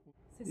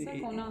 C'est ça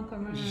qu'on a en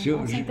commun.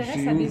 On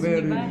s'intéresse à des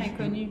univers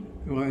inconnus.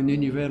 Un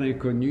univers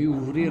inconnu.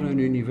 Ouvrir un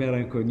univers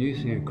inconnu,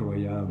 c'est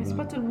incroyable. Mais c'est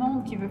pas tout le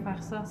monde qui veut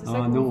faire ça. C'est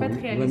ça que vous me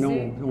faites réaliser.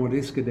 Non, on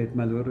risque d'être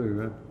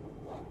malheureux.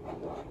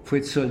 Il faut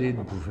être solide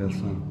pour faire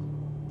ça.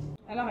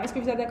 Alors, est-ce que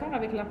vous êtes d'accord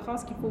avec la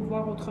phrase qu'il faut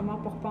voir autrement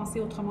pour penser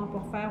autrement,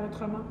 pour faire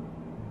autrement,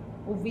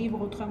 ou vivre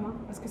autrement?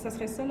 Est-ce que ça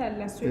serait ça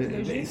la suite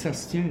logique? Ça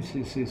se tient.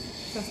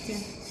 Ça se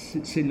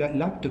tient. C'est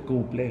l'acte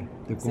complet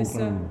de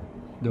comprendre.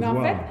 Mais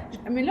en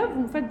fait, là,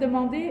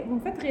 vous me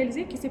faites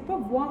réaliser que c'est pas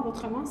voir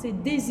autrement, c'est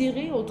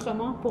désirer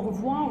autrement pour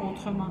voir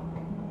autrement.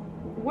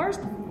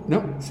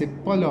 Non,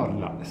 c'est pas là.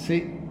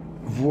 C'est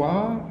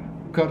voir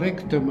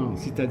correctement,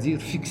 c'est-à-dire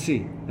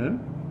fixer. Hein?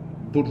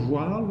 pour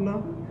voir,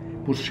 là,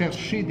 pour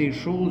chercher des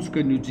choses que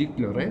nous dit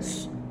le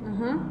reste.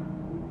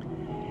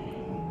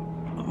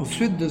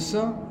 Ensuite de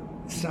ça,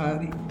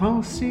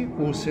 pensez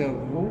au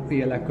cerveau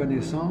et à la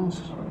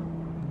connaissance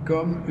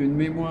comme une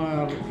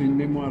mémoire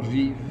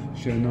vive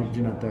chez un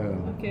ordinateur.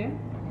 OK.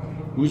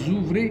 Vous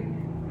ouvrez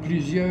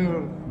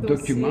plusieurs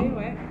documents,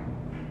 ouais.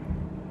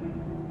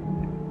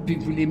 puis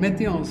vous les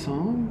mettez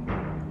ensemble,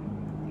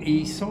 et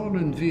il sort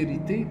une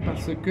vérité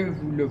parce que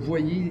vous le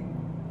voyez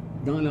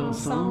dans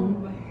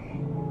l'ensemble,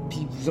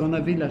 puis vous en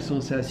avez la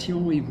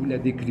sensation et vous la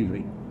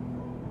décrivez.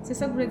 C'est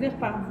ça que vous voulez dire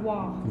par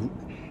voir?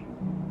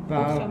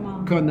 Par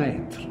autrement.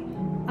 Connaître.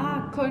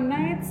 Ah,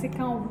 connaître, c'est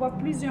quand on voit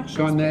plusieurs choses,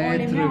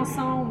 Connaître, on les met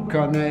ensemble.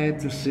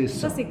 Connaître, c'est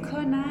ça. Ça, c'est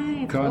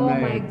connaître.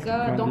 Connaître.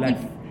 Oh my God. Donc,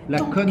 La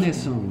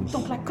connaissance.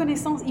 Donc, la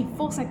connaissance, il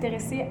faut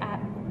s'intéresser à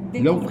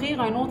découvrir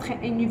un autre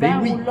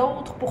univers ou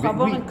l'autre pour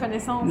avoir une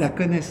connaissance. La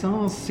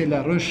connaissance, c'est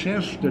la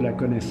recherche de la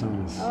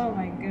connaissance. Oh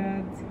my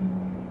God.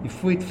 Il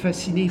faut être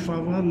fasciné, il faut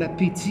avoir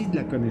l'appétit de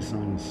la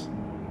connaissance.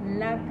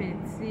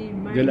 L'appétit,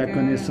 my De la God.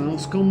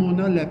 connaissance, comme on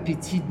a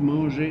l'appétit de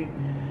manger,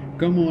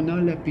 comme on a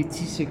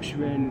l'appétit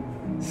sexuel.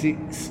 C'est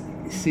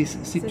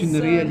une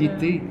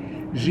réalité.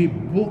 J'ai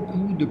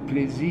beaucoup de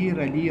plaisir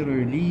à lire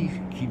un livre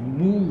qui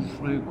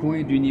m'ouvre un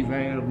coin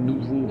d'univers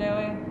nouveau. Ben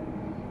ouais.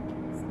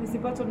 Mais c'est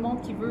pas tout le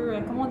monde qui veut,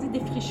 comment on dit,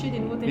 défricher des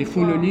nouveaux territoires. Il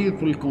faut le lire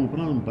pour le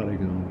comprendre, par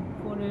exemple.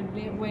 Il faut le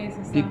lire, oui,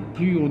 c'est ça. Et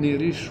plus on est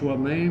riche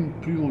soi-même,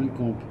 plus on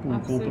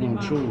comprend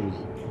de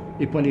choses.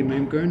 Et pas les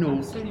mêmes qu'un autre.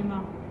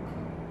 Absolument.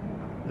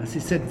 C'est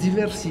cette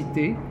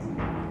diversité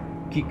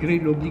qui crée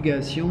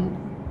l'obligation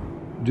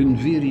d'une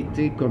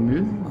vérité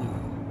commune,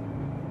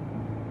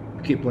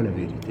 qui n'est pas la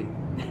vérité.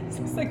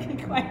 C'est ça qui est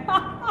incroyable.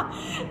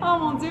 Oh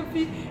mon Dieu.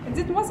 Puis,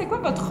 dites-moi, c'est quoi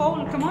votre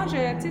rôle? Comment tu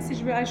sais, si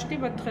je veux ajouter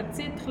votre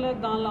titre là,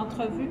 dans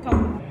l'entrevue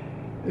comme...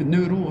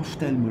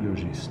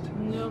 Neuro-ophtalmologiste.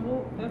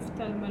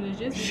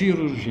 Neuro-ophtalmologiste.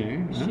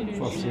 Chirurgien,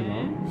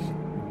 forcément.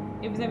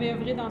 Et vous avez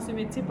œuvré dans ce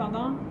métier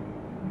pendant?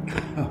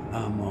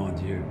 Ah mon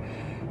Dieu.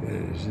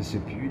 Je ne sais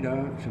plus là,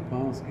 je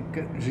pense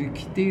que j'ai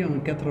quitté en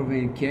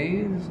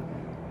 95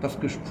 parce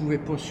que je ne pouvais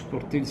pas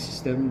supporter le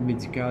système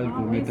médical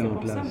qu'on mettait en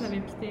place. Ah oui, c'est pour ça que vous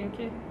avez quitté,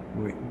 OK.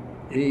 Oui.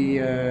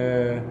 Et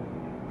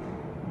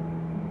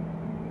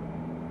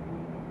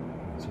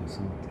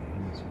 61,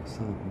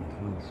 69,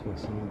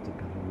 60,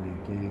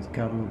 95,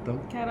 40 ans.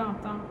 40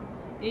 ans.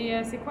 Et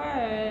c'est quoi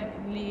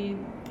les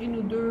une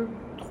ou deux,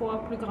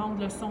 trois plus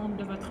grandes leçons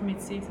de votre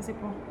métier? Ça, c'est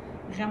pour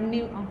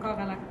ramener encore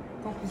à la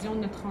conclusion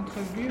de notre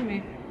entrevue,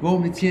 mais... Bon,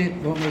 mais tiens,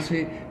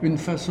 c'est une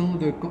façon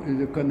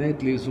de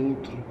connaître les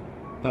autres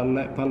par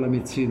la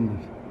médecine.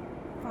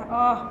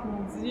 Ah,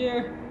 mon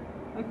Dieu!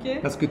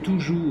 OK. Parce que tout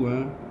joue,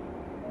 hein.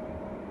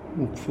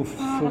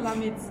 Par la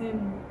médecine.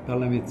 Par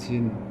la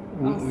médecine.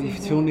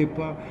 Si on n'est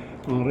pas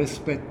en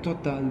respect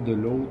total de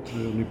l'autre,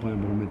 on n'est pas un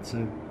bon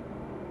médecin.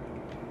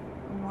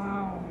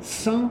 Wow!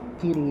 Sans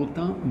pour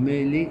autant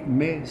mêler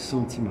mes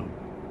sentiments.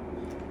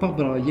 Pas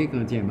brailler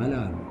quand il est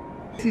malade.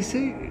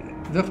 C'est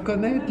de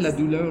reconnaître la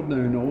douleur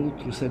d'un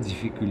autre ou sa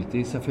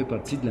difficulté, ça fait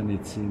partie de la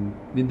médecine.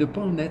 Mais de ne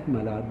pas en être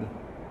malade.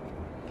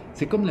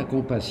 C'est comme la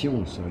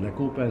compassion, ça. La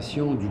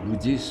compassion du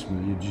bouddhisme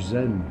et du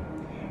zen.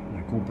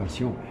 La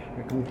compassion,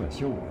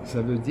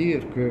 ça veut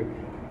dire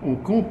qu'on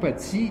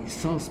compatit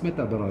sans se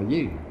mettre à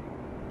brailler.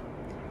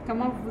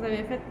 Comment vous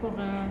avez fait pour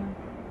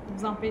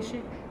vous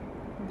empêcher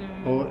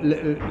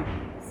de...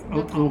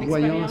 En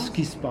voyant ce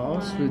qui se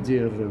passe, je veux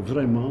dire,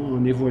 vraiment,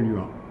 en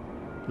évoluant,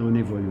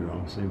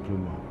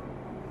 simplement.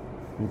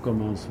 On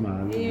commence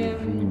mal, on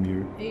finit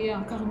mieux. Et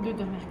encore deux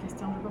dernières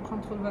questions, je ne vais pas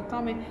prendre trop de votre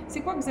temps, mais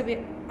c'est quoi que vous avez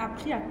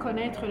appris à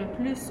connaître le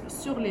plus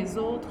sur les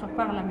autres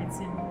par la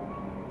médecine?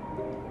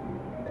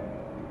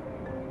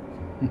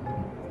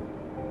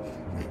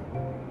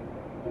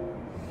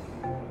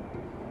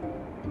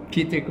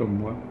 Qui était comme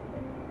moi.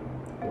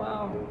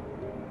 Wow!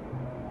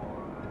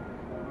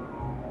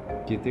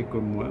 Qui était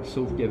comme moi,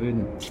 sauf qu'il y avait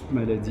une petite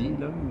maladie,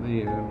 là,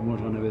 mais moi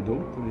j'en avais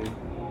d'autres.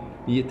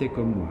 Il était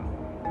comme moi.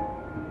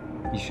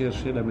 Il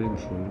cherchait la même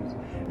chose.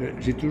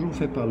 J'ai toujours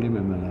fait parler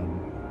mes malades.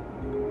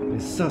 Mais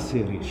ça,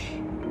 c'est riche.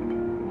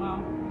 Wow!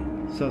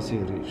 Ça, c'est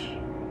riche.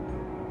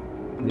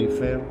 Les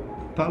faire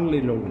parler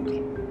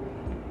l'autre.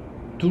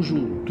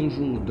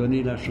 Toujours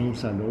donner la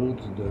chance à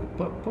l'autre de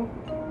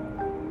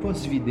pas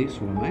se vider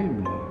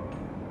soi-même.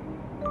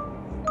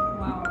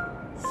 Wow!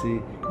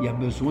 Il y a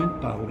besoin de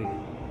parler.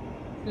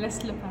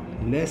 Laisse-le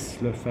parler.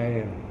 Laisse-le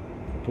faire.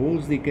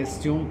 Pose des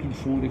questions qui le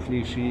font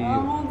réfléchir.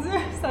 Oh mon Dieu,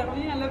 ça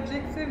revient à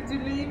l'objectif du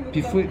livre.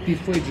 Puis il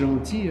faut être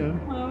gentil, hein?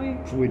 Ah oui.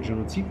 Il faut être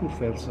gentil pour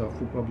faire ça. Il ne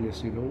faut pas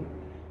blesser l'autre.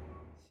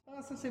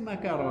 Ah, ça c'est ma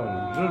Carole.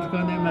 Je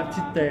connais ma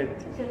petite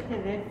tête.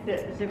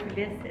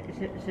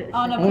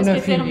 On a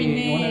presque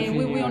terminé.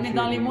 Oui, on est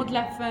dans les mots de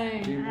la fin.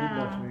 Les mots de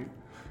la fin.